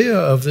idea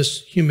of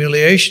this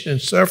humiliation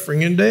and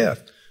suffering and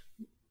death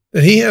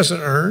that he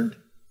hasn't earned.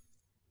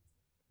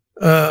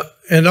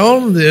 And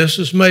all of this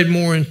is made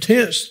more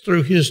intense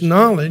through his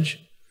knowledge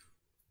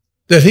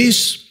that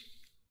he's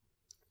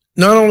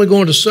not only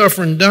going to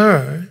suffer and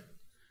die,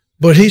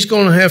 but he's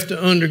going to have to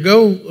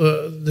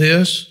undergo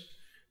this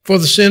for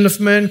the sin of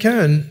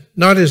mankind,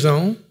 not his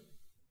own.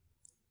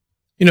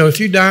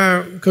 If you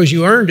die because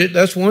you earned it,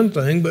 that's one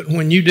thing, but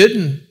when you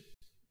didn't,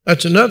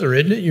 that's another,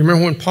 isn't it? You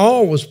remember when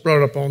Paul was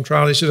brought up on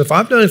trial, he said, if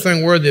I've done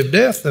anything worthy of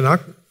death, then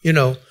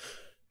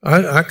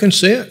I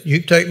consent.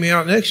 You take me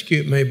out and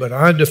execute me, but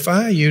I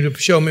defy you to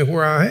show me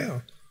where I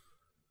have.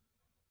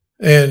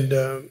 And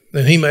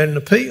he made an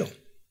appeal.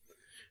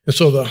 And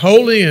so the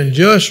holy and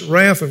just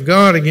wrath of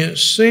God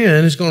against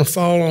sin is going to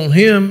fall on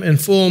him in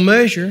full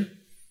measure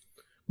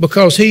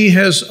because he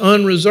has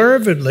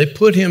unreservedly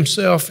put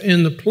himself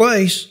in the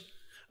place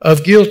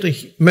of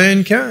guilty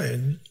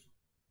mankind.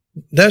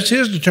 That's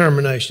his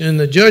determination. And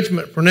the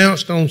judgment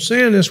pronounced on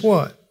sin is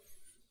what?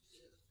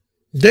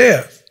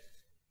 Death.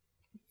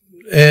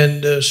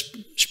 And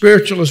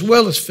spiritual as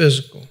well as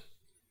physical.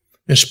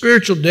 And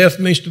spiritual death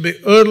means to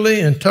be utterly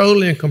and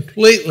totally and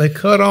completely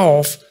cut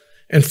off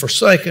and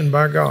forsaken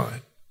by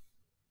God.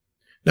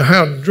 Now,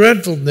 how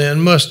dreadful then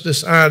must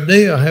this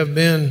idea have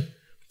been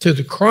to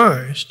the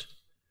Christ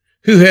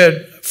who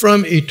had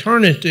from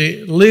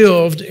eternity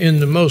lived in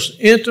the most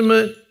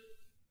intimate,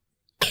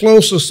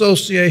 close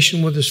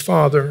association with his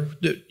Father,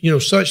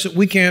 such that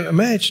we can't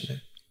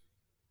imagine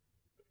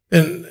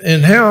it.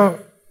 And how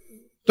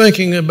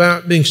thinking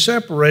about being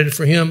separated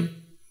from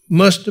him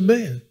must have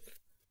been.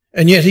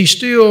 And yet he's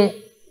still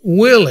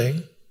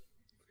willing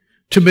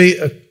to be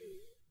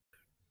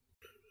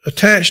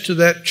attached to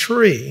that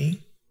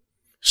tree,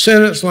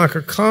 sentenced like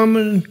a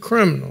common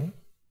criminal,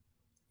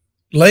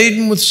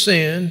 laden with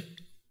sin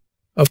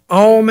of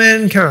all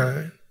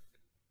mankind,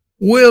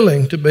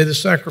 willing to be the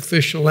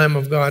sacrificial Lamb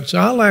of God. So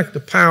I lack the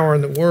power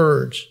and the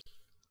words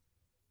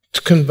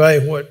to convey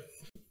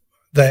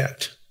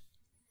that.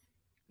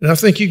 And I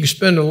think you can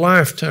spend a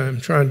lifetime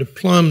trying to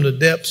plumb the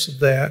depths of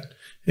that,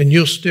 and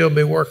you'll still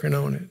be working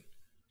on it.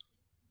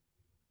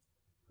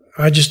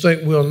 I just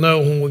think we'll know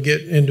when we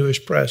get into his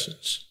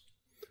presence.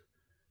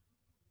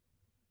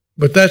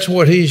 But that's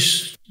what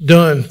he's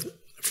done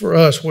for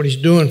us, what he's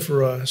doing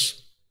for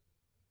us.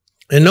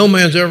 And no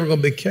man's ever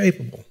going to be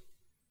capable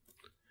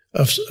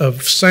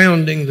of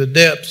sounding the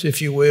depths,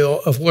 if you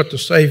will, of what the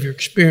Savior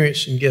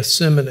experienced in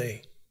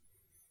Gethsemane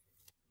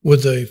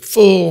with the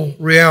full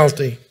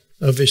reality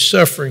of his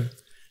suffering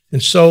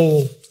and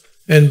soul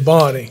and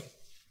body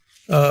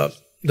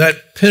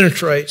that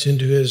penetrates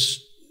into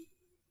his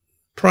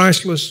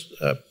priceless,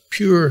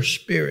 pure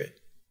spirit.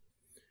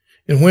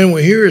 And when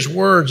we hear his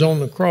words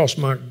on the cross,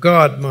 my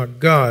God,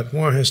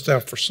 why hast thou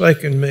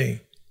forsaken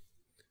me?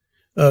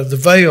 The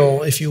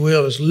veil, if you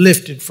will, is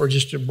lifted for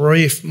just a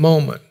brief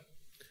moment,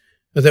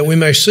 that we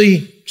may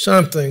see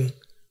something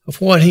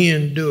of what he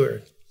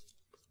endured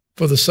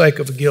for the sake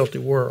of a guilty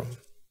world.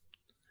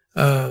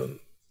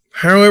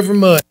 However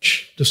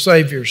much the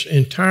Savior's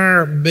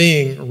entire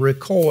being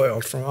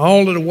recoiled from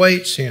all that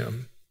awaits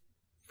him,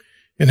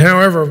 and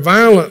however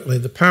violently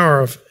the power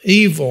of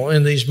evil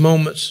in these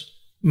moments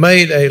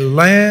made a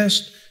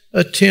last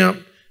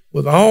attempt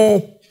with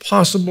all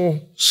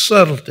possible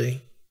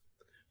subtlety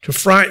to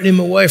frighten him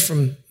away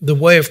from the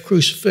way of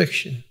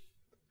crucifixion.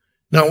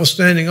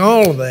 Notwithstanding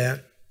all of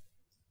that,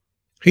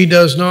 he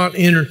does not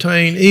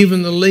entertain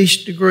even the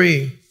least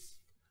degree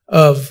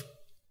of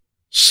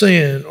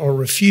sin or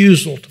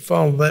refusal to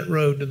follow that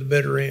road to the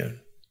bitter end.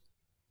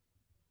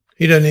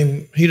 He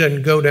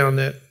doesn't go down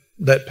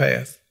that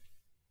path.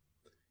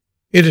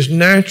 It is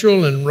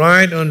natural and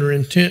right under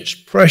intense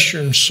pressure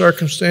and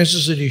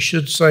circumstances that he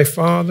should say,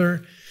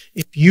 Father,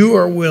 if you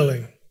are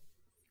willing,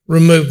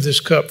 remove this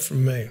cup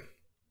from me.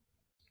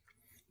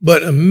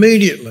 But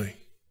immediately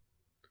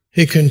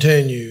he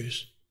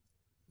continues,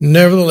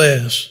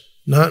 nevertheless,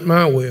 not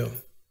my will,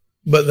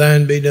 but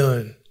thine be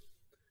done.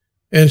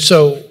 And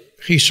so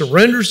he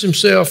surrenders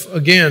himself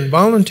again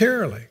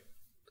voluntarily,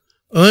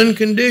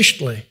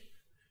 unconditionally,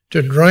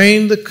 to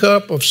drain the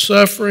cup of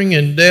suffering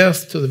and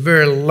death to the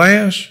very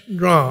last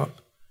drop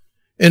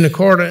in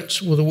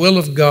accordance with the will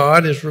of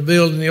God as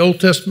revealed in the Old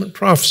Testament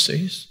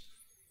prophecies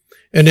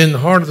and in the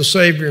heart of the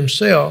Savior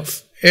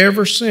himself,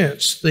 ever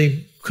since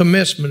the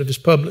commencement of his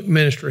public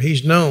ministry,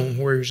 he's known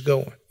where he was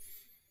going.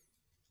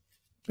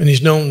 And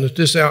he's known that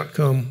this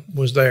outcome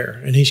was there.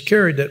 And he's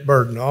carried that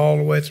burden all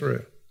the way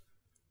through.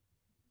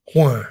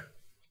 Why?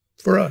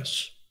 For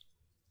us.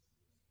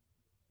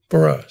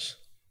 For us.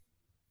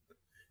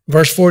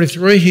 Verse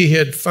 43, he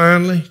had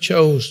finally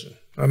chosen.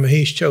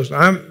 He's chosen.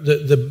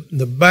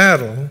 The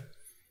battle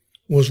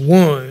was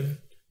won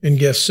in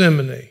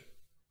Gethsemane.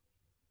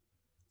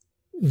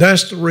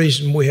 That's the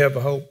reason we have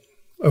a hope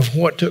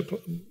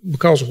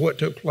because of what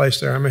took place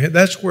there.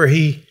 That's where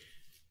he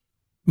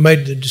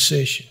made the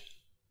decision.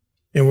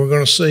 And we're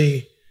going to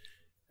see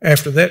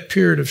after that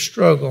period of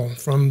struggle,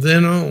 from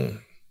then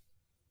on,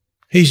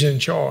 he's in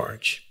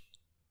charge.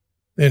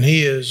 And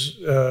he is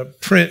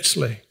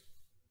princely,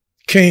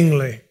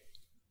 kingly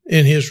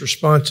in his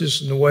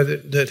responses and the way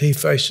that he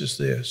faces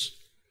this.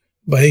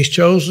 But he's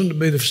chosen to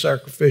be the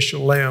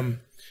sacrificial lamb.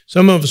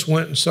 Some of us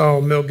went and saw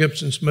Mel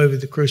Gibson's movie,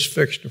 The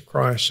Crucifixion of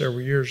Christ,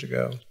 several years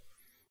ago.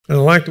 And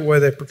I like the way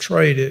they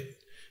portrayed it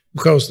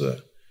because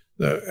the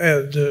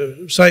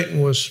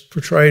Satan was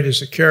portrayed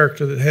as a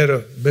character that had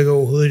a big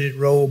old hooded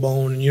robe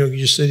on, and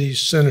you see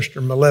these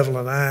sinister,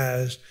 malevolent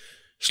eyes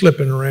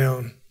slipping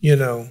around,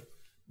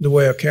 the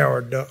way a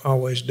coward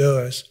always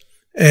does.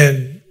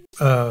 And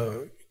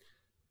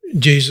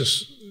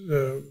Jesus,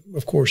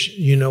 of course,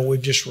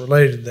 we've just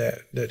related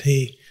that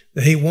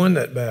he won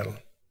that battle.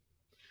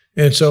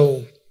 And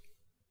so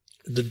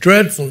the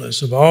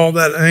dreadfulness of all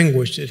that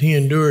anguish that he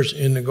endures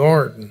in the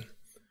garden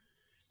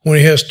when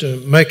he has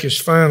to make his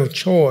final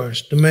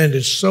choice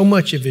demanded so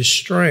much of his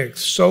strength,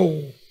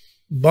 soul,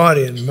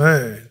 body, and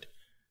mind,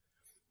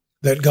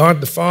 that God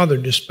the Father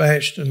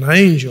dispatched an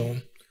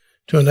angel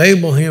to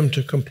enable him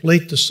to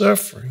complete the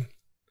suffering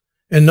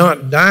and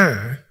not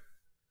die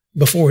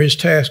before his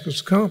task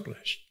was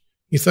accomplished.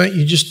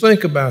 You just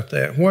think about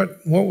that.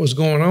 What was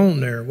going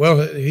on there?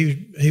 Well,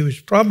 he was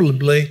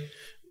probably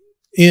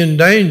in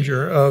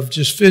danger of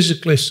just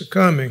physically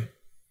succumbing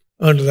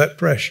under that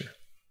pressure.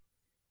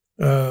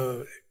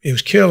 It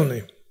was killing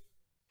him.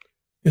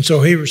 And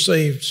so he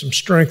received some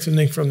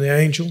strengthening from the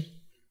angel.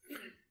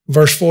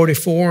 Verse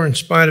 44, in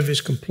spite of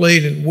his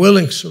complete and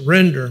willing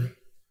surrender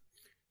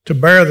to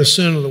bear the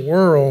sin of the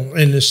world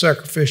in this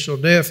sacrificial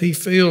death, he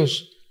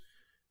feels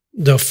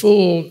the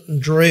full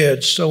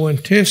dread so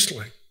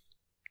intensely,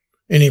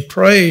 and he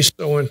prays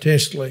so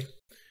intensely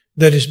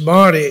that his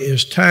body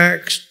is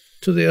taxed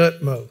to the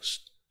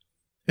utmost,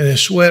 and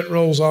his sweat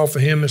rolls off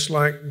of him. It's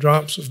like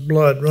drops of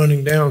blood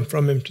running down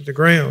from him to the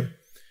ground.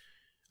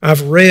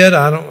 I've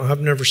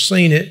never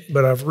seen it,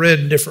 but I've read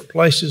in different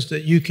places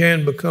that you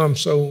can become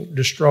so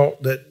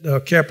distraught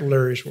that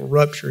capillaries will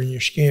rupture in your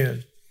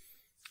skin,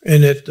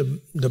 and that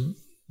the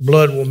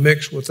blood will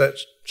mix with that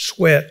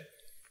sweat,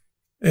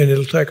 and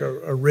it'll take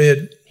a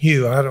red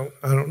hue. I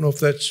don't know if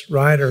that's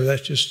right or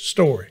that's just a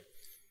story,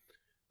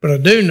 but I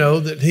do know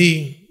that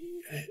he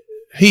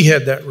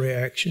had that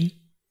reaction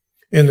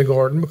in the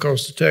garden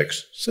because the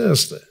text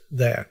says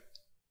that.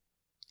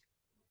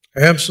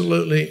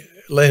 Absolutely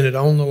laying it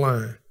on the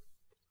line.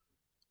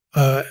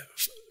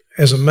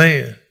 As a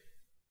man,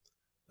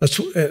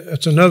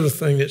 that's another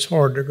thing that's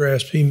hard to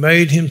grasp. He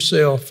made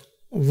himself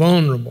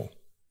vulnerable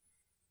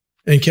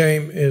and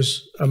came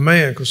as a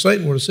man. Because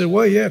Satan would have said,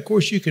 well, yeah, of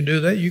course you can do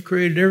that. You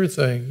created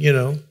everything,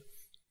 Of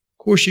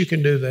course you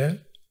can do that.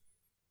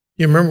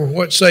 You remember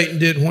what Satan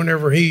did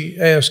whenever he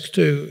asked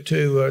to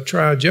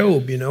try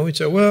Job, He'd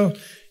say, well,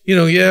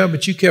 yeah,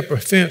 but you kept a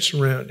fence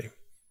around him.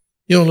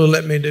 You only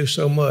let me do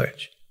so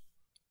much.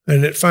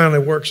 And it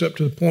finally works up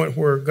to the point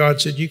where God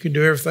said, you can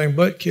do everything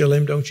but kill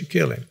him, don't you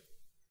kill him.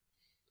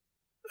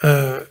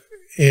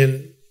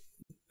 And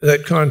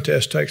that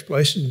contest takes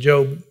place, and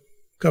Job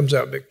comes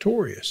out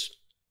victorious.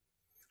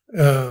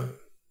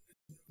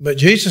 But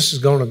Jesus is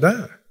going to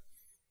die.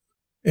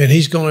 And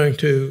he's going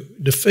to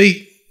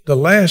defeat the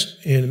last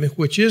enemy,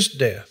 which is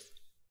death.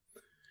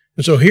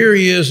 And so here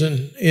he is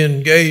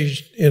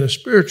engaged in a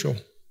spiritual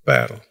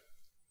battle.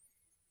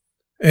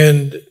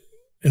 And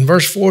in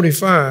verse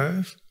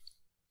 45,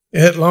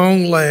 at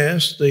long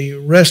last, the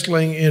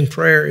wrestling in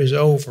prayer is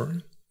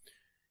over,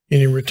 and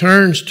he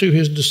returns to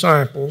his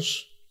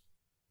disciples,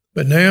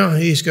 but now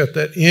he's got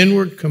that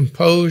inward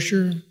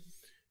composure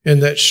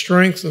and that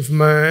strength of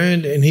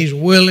mind, and he's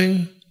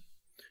willing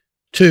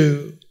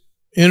to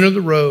enter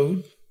the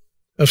road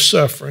of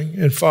suffering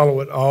and follow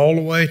it all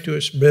the way to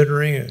its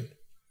bitter end.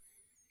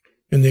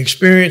 And the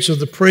experience of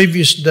the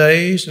previous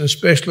days, and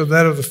especially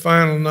that of the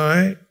final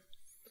night,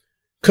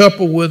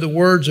 coupled with the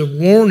words of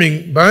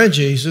warning by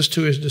Jesus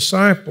to his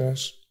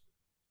disciples,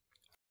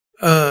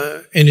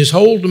 and his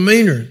whole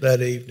demeanor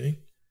that evening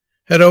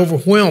had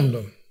overwhelmed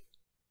them.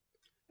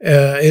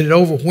 It had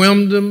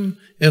overwhelmed them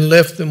and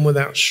left them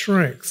without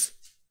strength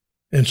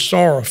and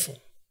sorrowful.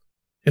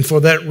 And for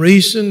that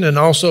reason, and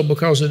also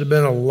because it had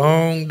been a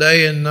long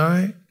day and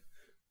night,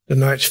 the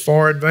night's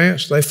far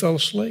advanced, they fell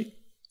asleep,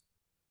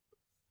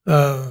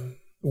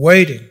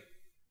 waiting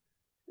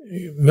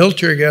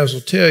military guys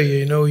will tell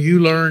you, you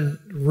learn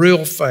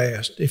real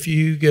fast. If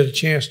you get a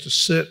chance to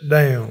sit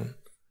down,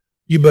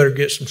 you better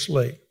get some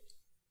sleep.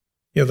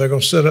 They're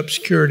going to set up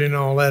security and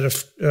all that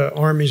if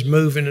Army's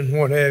moving and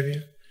what have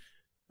you.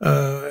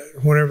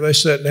 Whenever they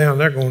sit down,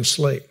 they're going to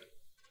sleep.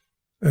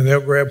 And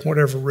they'll grab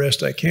whatever rest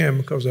they can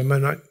because they may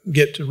not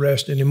get to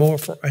rest anymore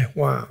for a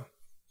while.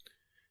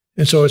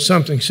 And so it's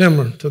something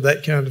similar to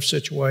that kind of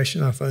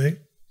situation, I think.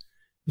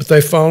 But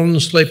they've fallen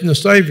asleep in the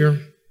Savior.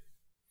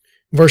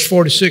 Verse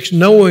 46,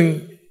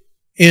 knowing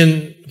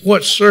in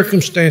what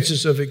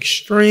circumstances of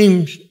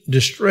extreme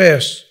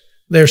distress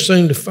they're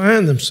soon to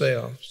find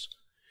themselves,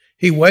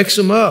 he wakes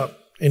them up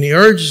and he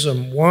urges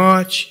them,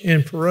 watch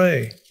and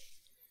pray.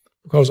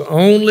 Because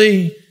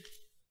only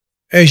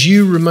as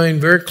you remain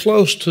very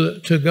close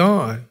to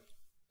God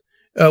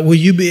will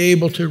you be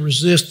able to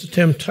resist the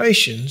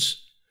temptations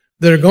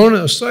that are going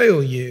to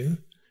assail you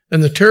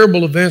and the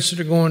terrible events that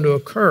are going to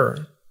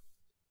occur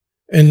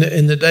in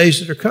the days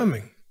that are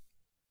coming.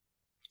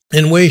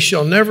 And we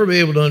shall never be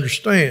able to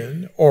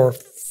understand or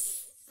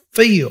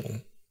feel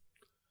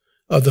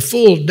the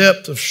full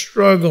depth of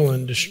struggle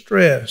and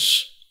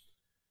distress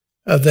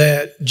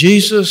that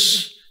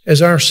Jesus,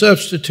 as our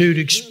substitute,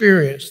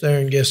 experienced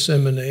there in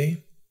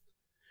Gethsemane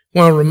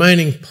while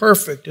remaining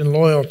perfect in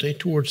loyalty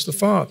towards the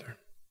Father.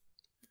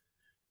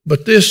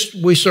 But this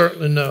we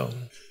certainly know.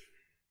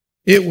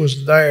 It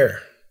was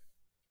there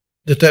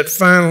that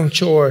final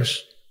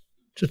choice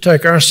to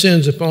take our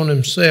sins upon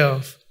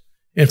himself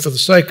and for the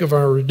sake of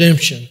our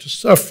redemption to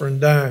suffer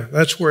and die,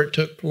 that's where it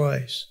took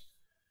place.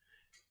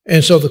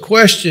 And so the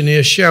question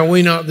is, shall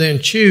we not then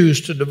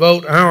choose to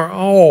devote our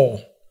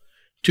all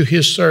to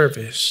his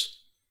service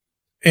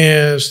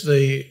as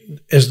the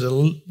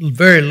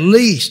very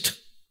least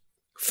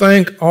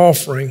thank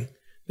offering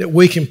that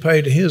we can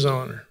pay to his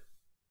honor?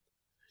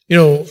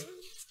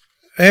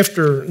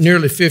 After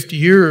nearly 50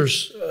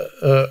 years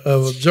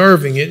of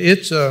observing it,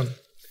 it's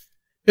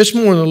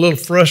more than a little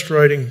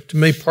frustrating to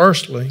me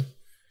personally,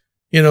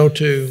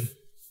 to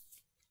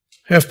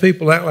have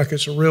people act like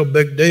it's a real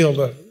big deal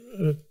to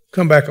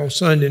come back on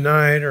Sunday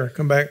night or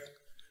come back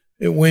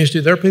at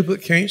Wednesday. There are people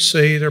that can't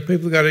see. There are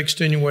people that got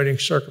extenuating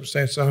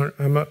circumstances.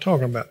 I'm not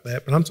talking about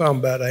that, but I'm talking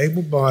about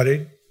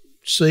able-bodied,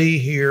 see,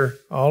 hear,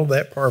 all of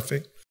that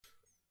perfect,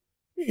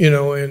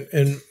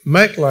 and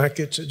make like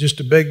it's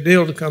just a big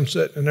deal to come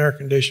sit in an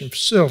air-conditioned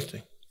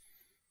facility.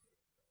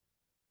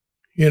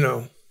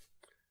 When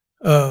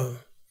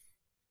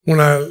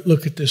I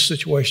look at this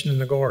situation in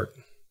the garden.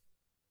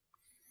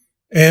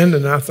 And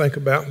I think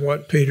about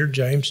what Peter,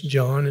 James,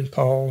 John, and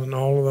Paul and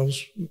all of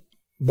those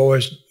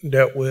boys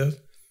dealt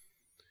with.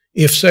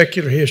 If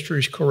secular history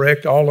is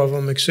correct, all of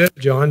them except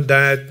John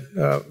died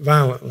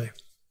violently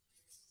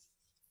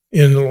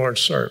in the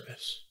Lord's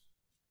service.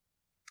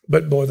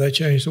 But boy, they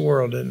changed the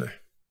world, didn't they?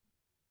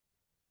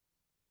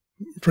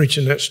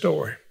 Preaching that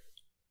story.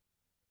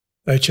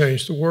 They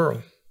changed the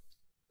world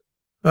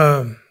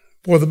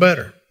for the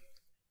better.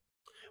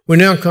 We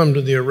now come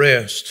to the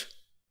arrest.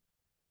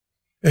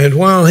 And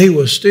while he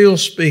was still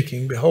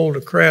speaking, behold,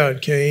 a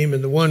crowd came,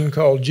 and the one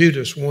called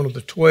Judas, one of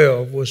the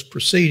 12, was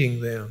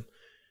preceding them.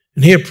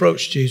 And he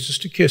approached Jesus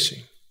to kiss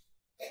him.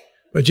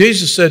 But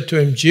Jesus said to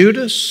him,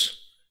 Judas,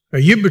 are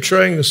you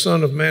betraying the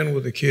Son of Man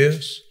with a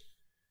kiss?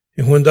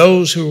 And when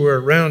those who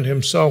were around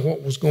him saw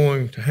what was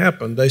going to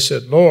happen, they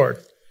said, Lord,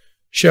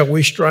 shall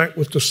we strike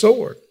with the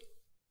sword?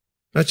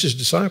 That's his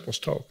disciples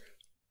talking.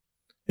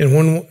 And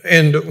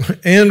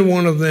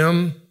one of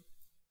them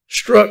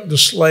struck the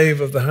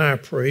slave of the high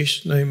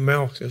priest named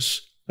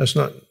Malchus. That's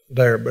not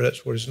there, but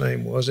that's what his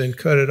name was, and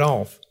cut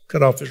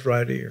off his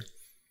right ear.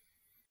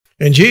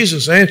 And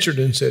Jesus answered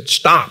and said,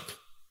 stop,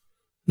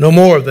 no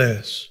more of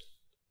this.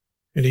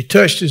 And he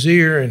touched his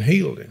ear and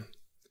healed him.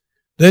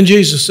 Then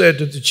Jesus said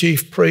to the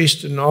chief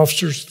priests and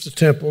officers of the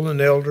temple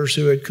and elders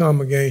who had come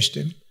against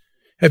him,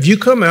 have you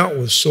come out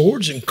with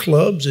swords and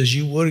clubs as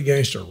you would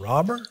against a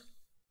robber?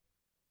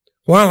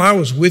 While I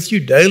was with you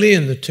daily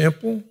in the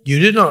temple, you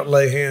did not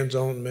lay hands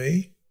on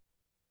me.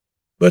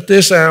 But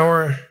this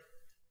hour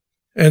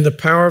and the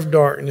power of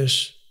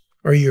darkness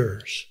are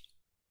yours.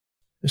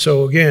 And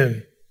so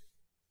again,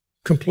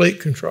 complete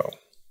control.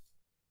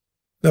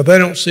 Now, they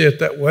don't see it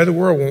that way. The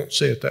world won't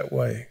see it that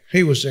way.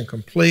 He was in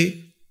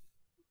complete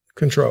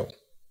control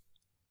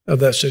of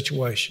that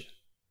situation.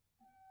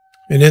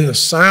 And in the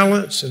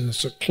silence and the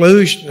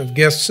seclusion of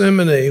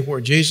Gethsemane,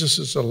 where Jesus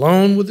is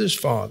alone with his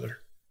Father,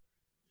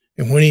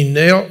 and when he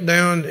knelt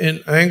down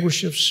in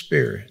anguish of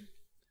spirit,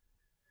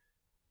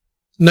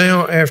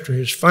 now after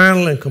his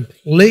final and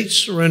complete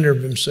surrender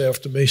of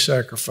himself to be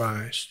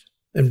sacrificed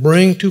and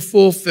bring to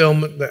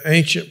fulfillment the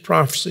ancient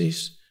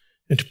prophecies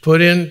and to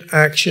put in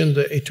action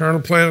the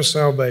eternal plan of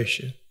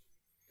salvation,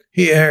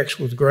 he acts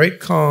with great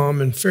calm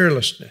and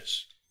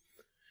fearlessness.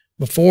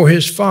 Before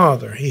his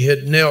Father, he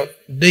had knelt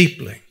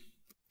deeply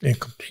in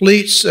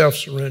complete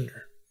self-surrender.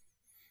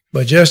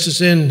 But just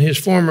as in his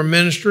former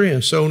ministry,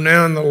 and so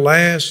now in the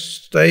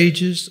last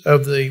stages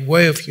of the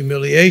way of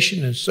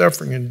humiliation and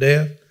suffering and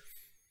death,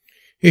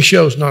 he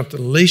shows not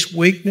the least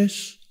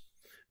weakness,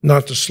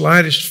 not the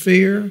slightest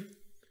fear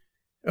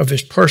of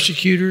his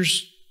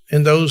persecutors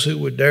and those who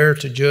would dare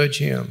to judge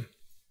him.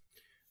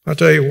 I'll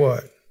tell you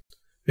what,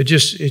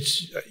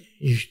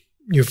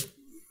 you're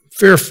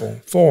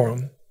fearful for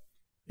them,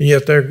 and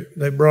yet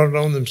they brought it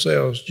on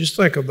themselves. Just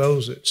think of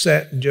those that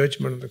sat in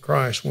judgment of the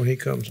Christ when he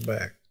comes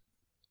back.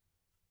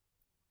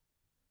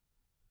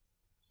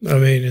 I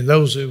mean, and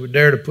those who would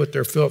dare to put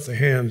their filthy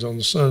hands on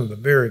the Son of the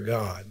very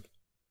God.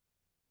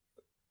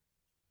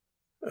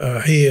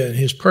 He, in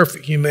his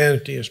perfect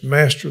humanity, is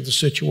master of the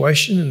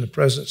situation in the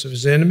presence of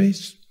his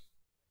enemies.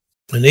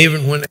 And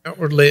even when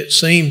outwardly it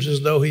seems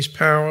as though he's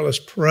powerless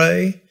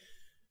prey,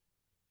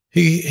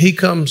 he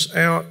comes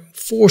out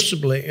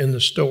forcibly in the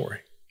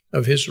story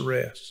of his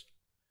arrest.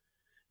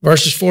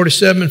 Verses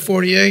 47 and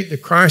 48, the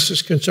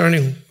crisis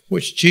concerning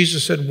which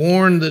Jesus had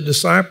warned the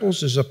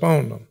disciples is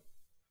upon them.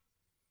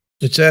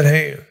 It's at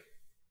hand.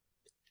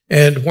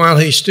 And while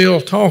he's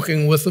still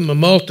talking with them, a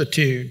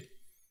multitude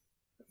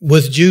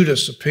with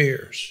Judas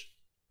appears.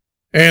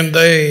 And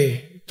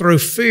they, through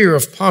fear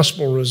of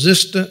possible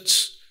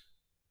resistance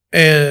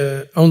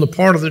on the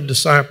part of the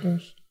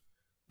disciples,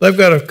 they've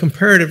got a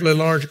comparatively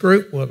large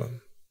group with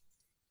them.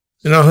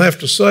 And I'll have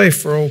to say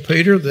for old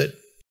Peter that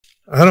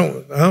I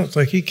don't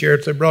think he cared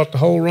if they brought the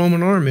whole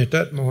Roman army at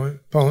that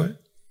point.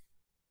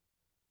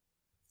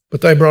 But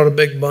they brought a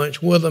big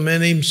bunch with them,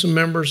 and even some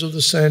members of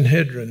the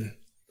Sanhedrin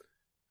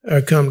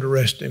come to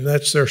arrest him.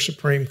 That's their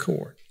supreme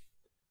court.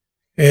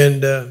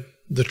 And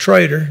the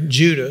traitor,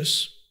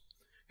 Judas,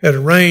 had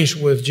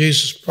arranged with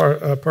Jesus'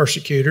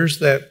 persecutors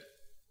that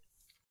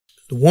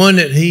the one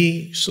that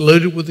he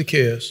saluted with a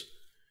kiss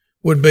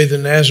would be the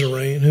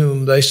Nazarene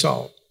whom they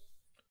sought.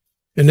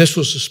 And this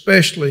was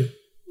especially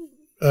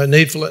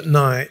needful at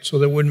night, so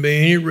there wouldn't be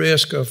any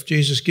risk of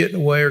Jesus getting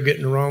away or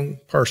getting the wrong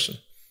person.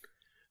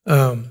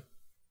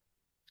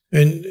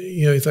 And,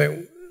 you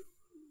think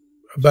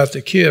about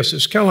the kiss.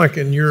 It's kind of like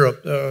in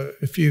Europe.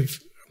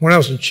 When I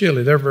was in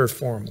Chile, they're very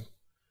formal.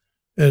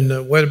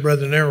 And wedded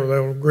brethren there,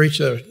 they'll greet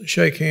you,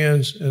 shake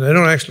hands, and they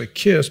don't actually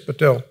kiss, but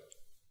they'll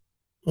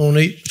on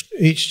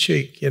each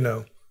cheek, and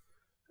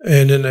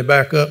then they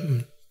back up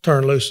and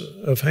turn loose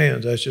of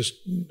hands.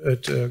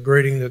 It's a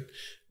greeting that,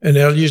 and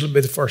that'll usually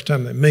be the first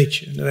time they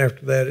meet you, and then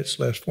after that, it's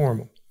less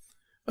formal.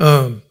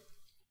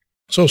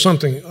 So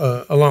something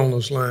along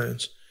those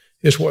lines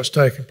is what's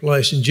taking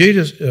place. And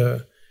Jesus,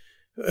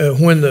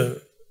 when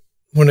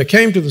they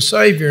came to the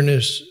Savior and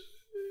his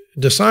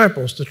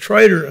disciples, the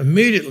traitor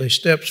immediately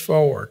steps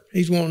forward.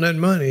 He's wanting that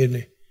money, isn't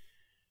he?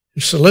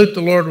 And salute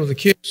the Lord with a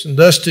kiss, and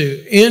thus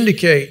to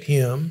indicate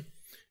him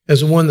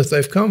as the one that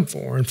they've come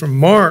for. And from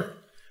Mark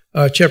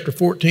chapter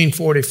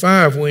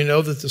 14:45, we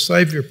know that the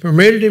Savior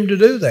permitted him to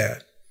do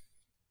that.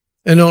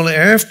 And only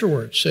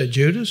afterwards said,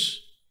 Judas,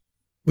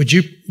 would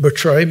you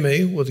betray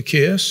me with a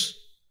kiss?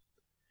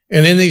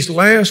 And in these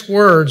last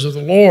words of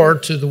the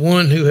Lord to the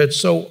one who had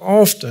so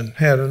often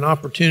had an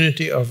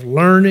opportunity of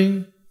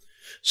learning,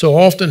 so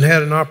often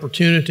had an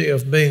opportunity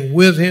of being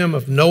with him,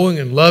 of knowing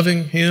and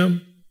loving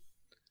him,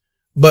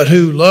 but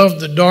who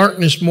loved the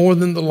darkness more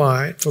than the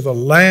light, for the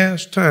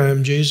last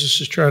time Jesus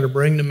is trying to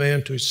bring the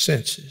man to his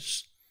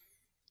senses.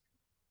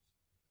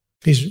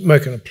 He's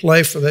making a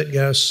play for that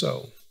guy's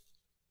soul.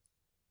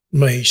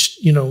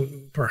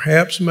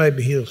 Perhaps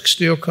maybe he'll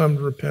still come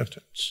to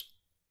repentance.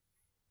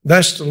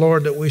 That's the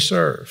Lord that we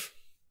serve.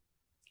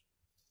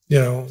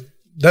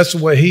 That's the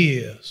way he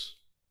is.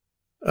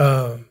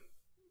 I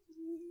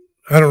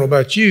don't know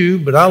about you,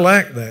 but I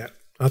lack that.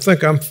 I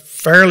think I'm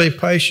fairly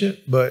patient,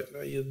 but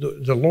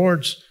the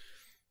Lord's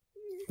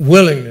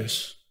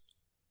willingness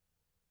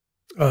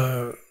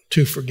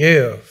to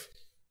forgive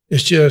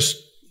is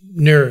just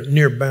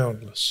near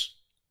boundless.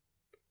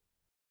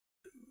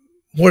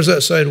 What does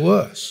that say to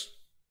us?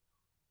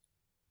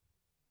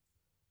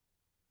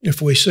 If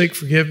we seek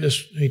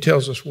forgiveness, he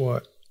tells us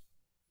what?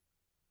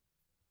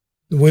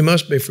 We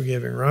must be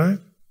forgiving, right?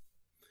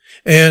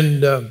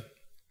 And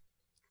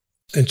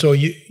so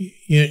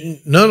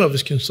none of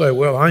us can say,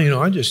 well,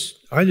 I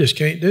just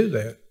can't do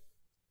that.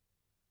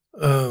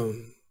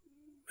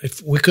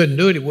 If we couldn't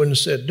do it, he wouldn't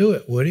have said do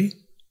it, would he?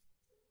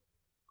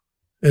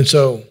 And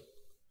so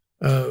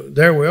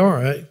there we are,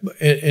 right?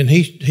 And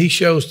he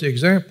shows the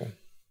example.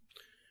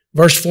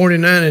 Verse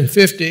 49 and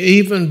 50,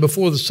 even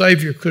before the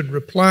Savior could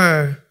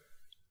reply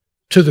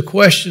to the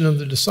question of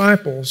the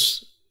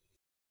disciples,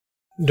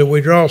 do we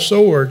draw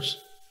swords?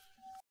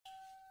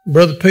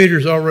 Brother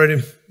Peter's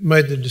already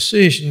made the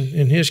decision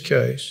in his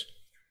case.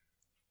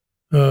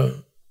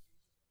 And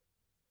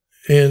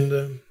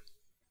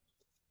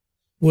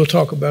we'll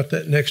talk about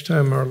that next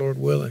time, our Lord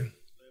willing.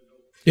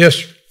 Yes,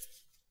 sir.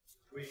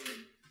 We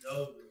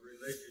know that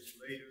religious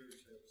leaders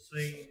have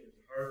seen and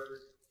heard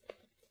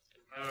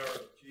the power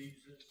of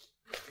Jesus,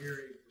 and here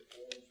he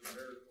performs a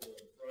miracle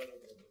in front of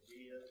them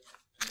again,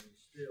 and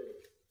still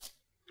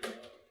not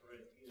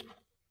grant him.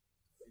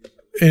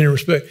 In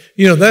respect,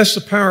 that's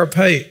the power of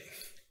hate.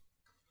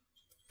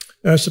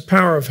 That's the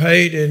power of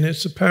hate, and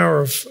it's the power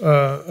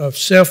of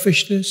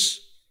selfishness.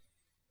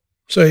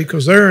 See,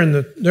 because they're in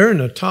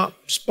the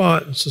top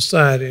spot in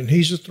society, and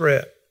he's a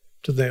threat.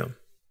 to them.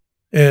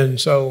 And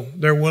so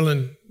they're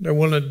willing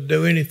to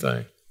do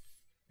anything.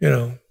 You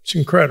know, it's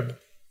incredible.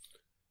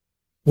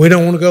 We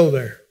don't want to go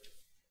there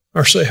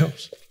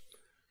ourselves.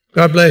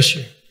 God bless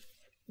you.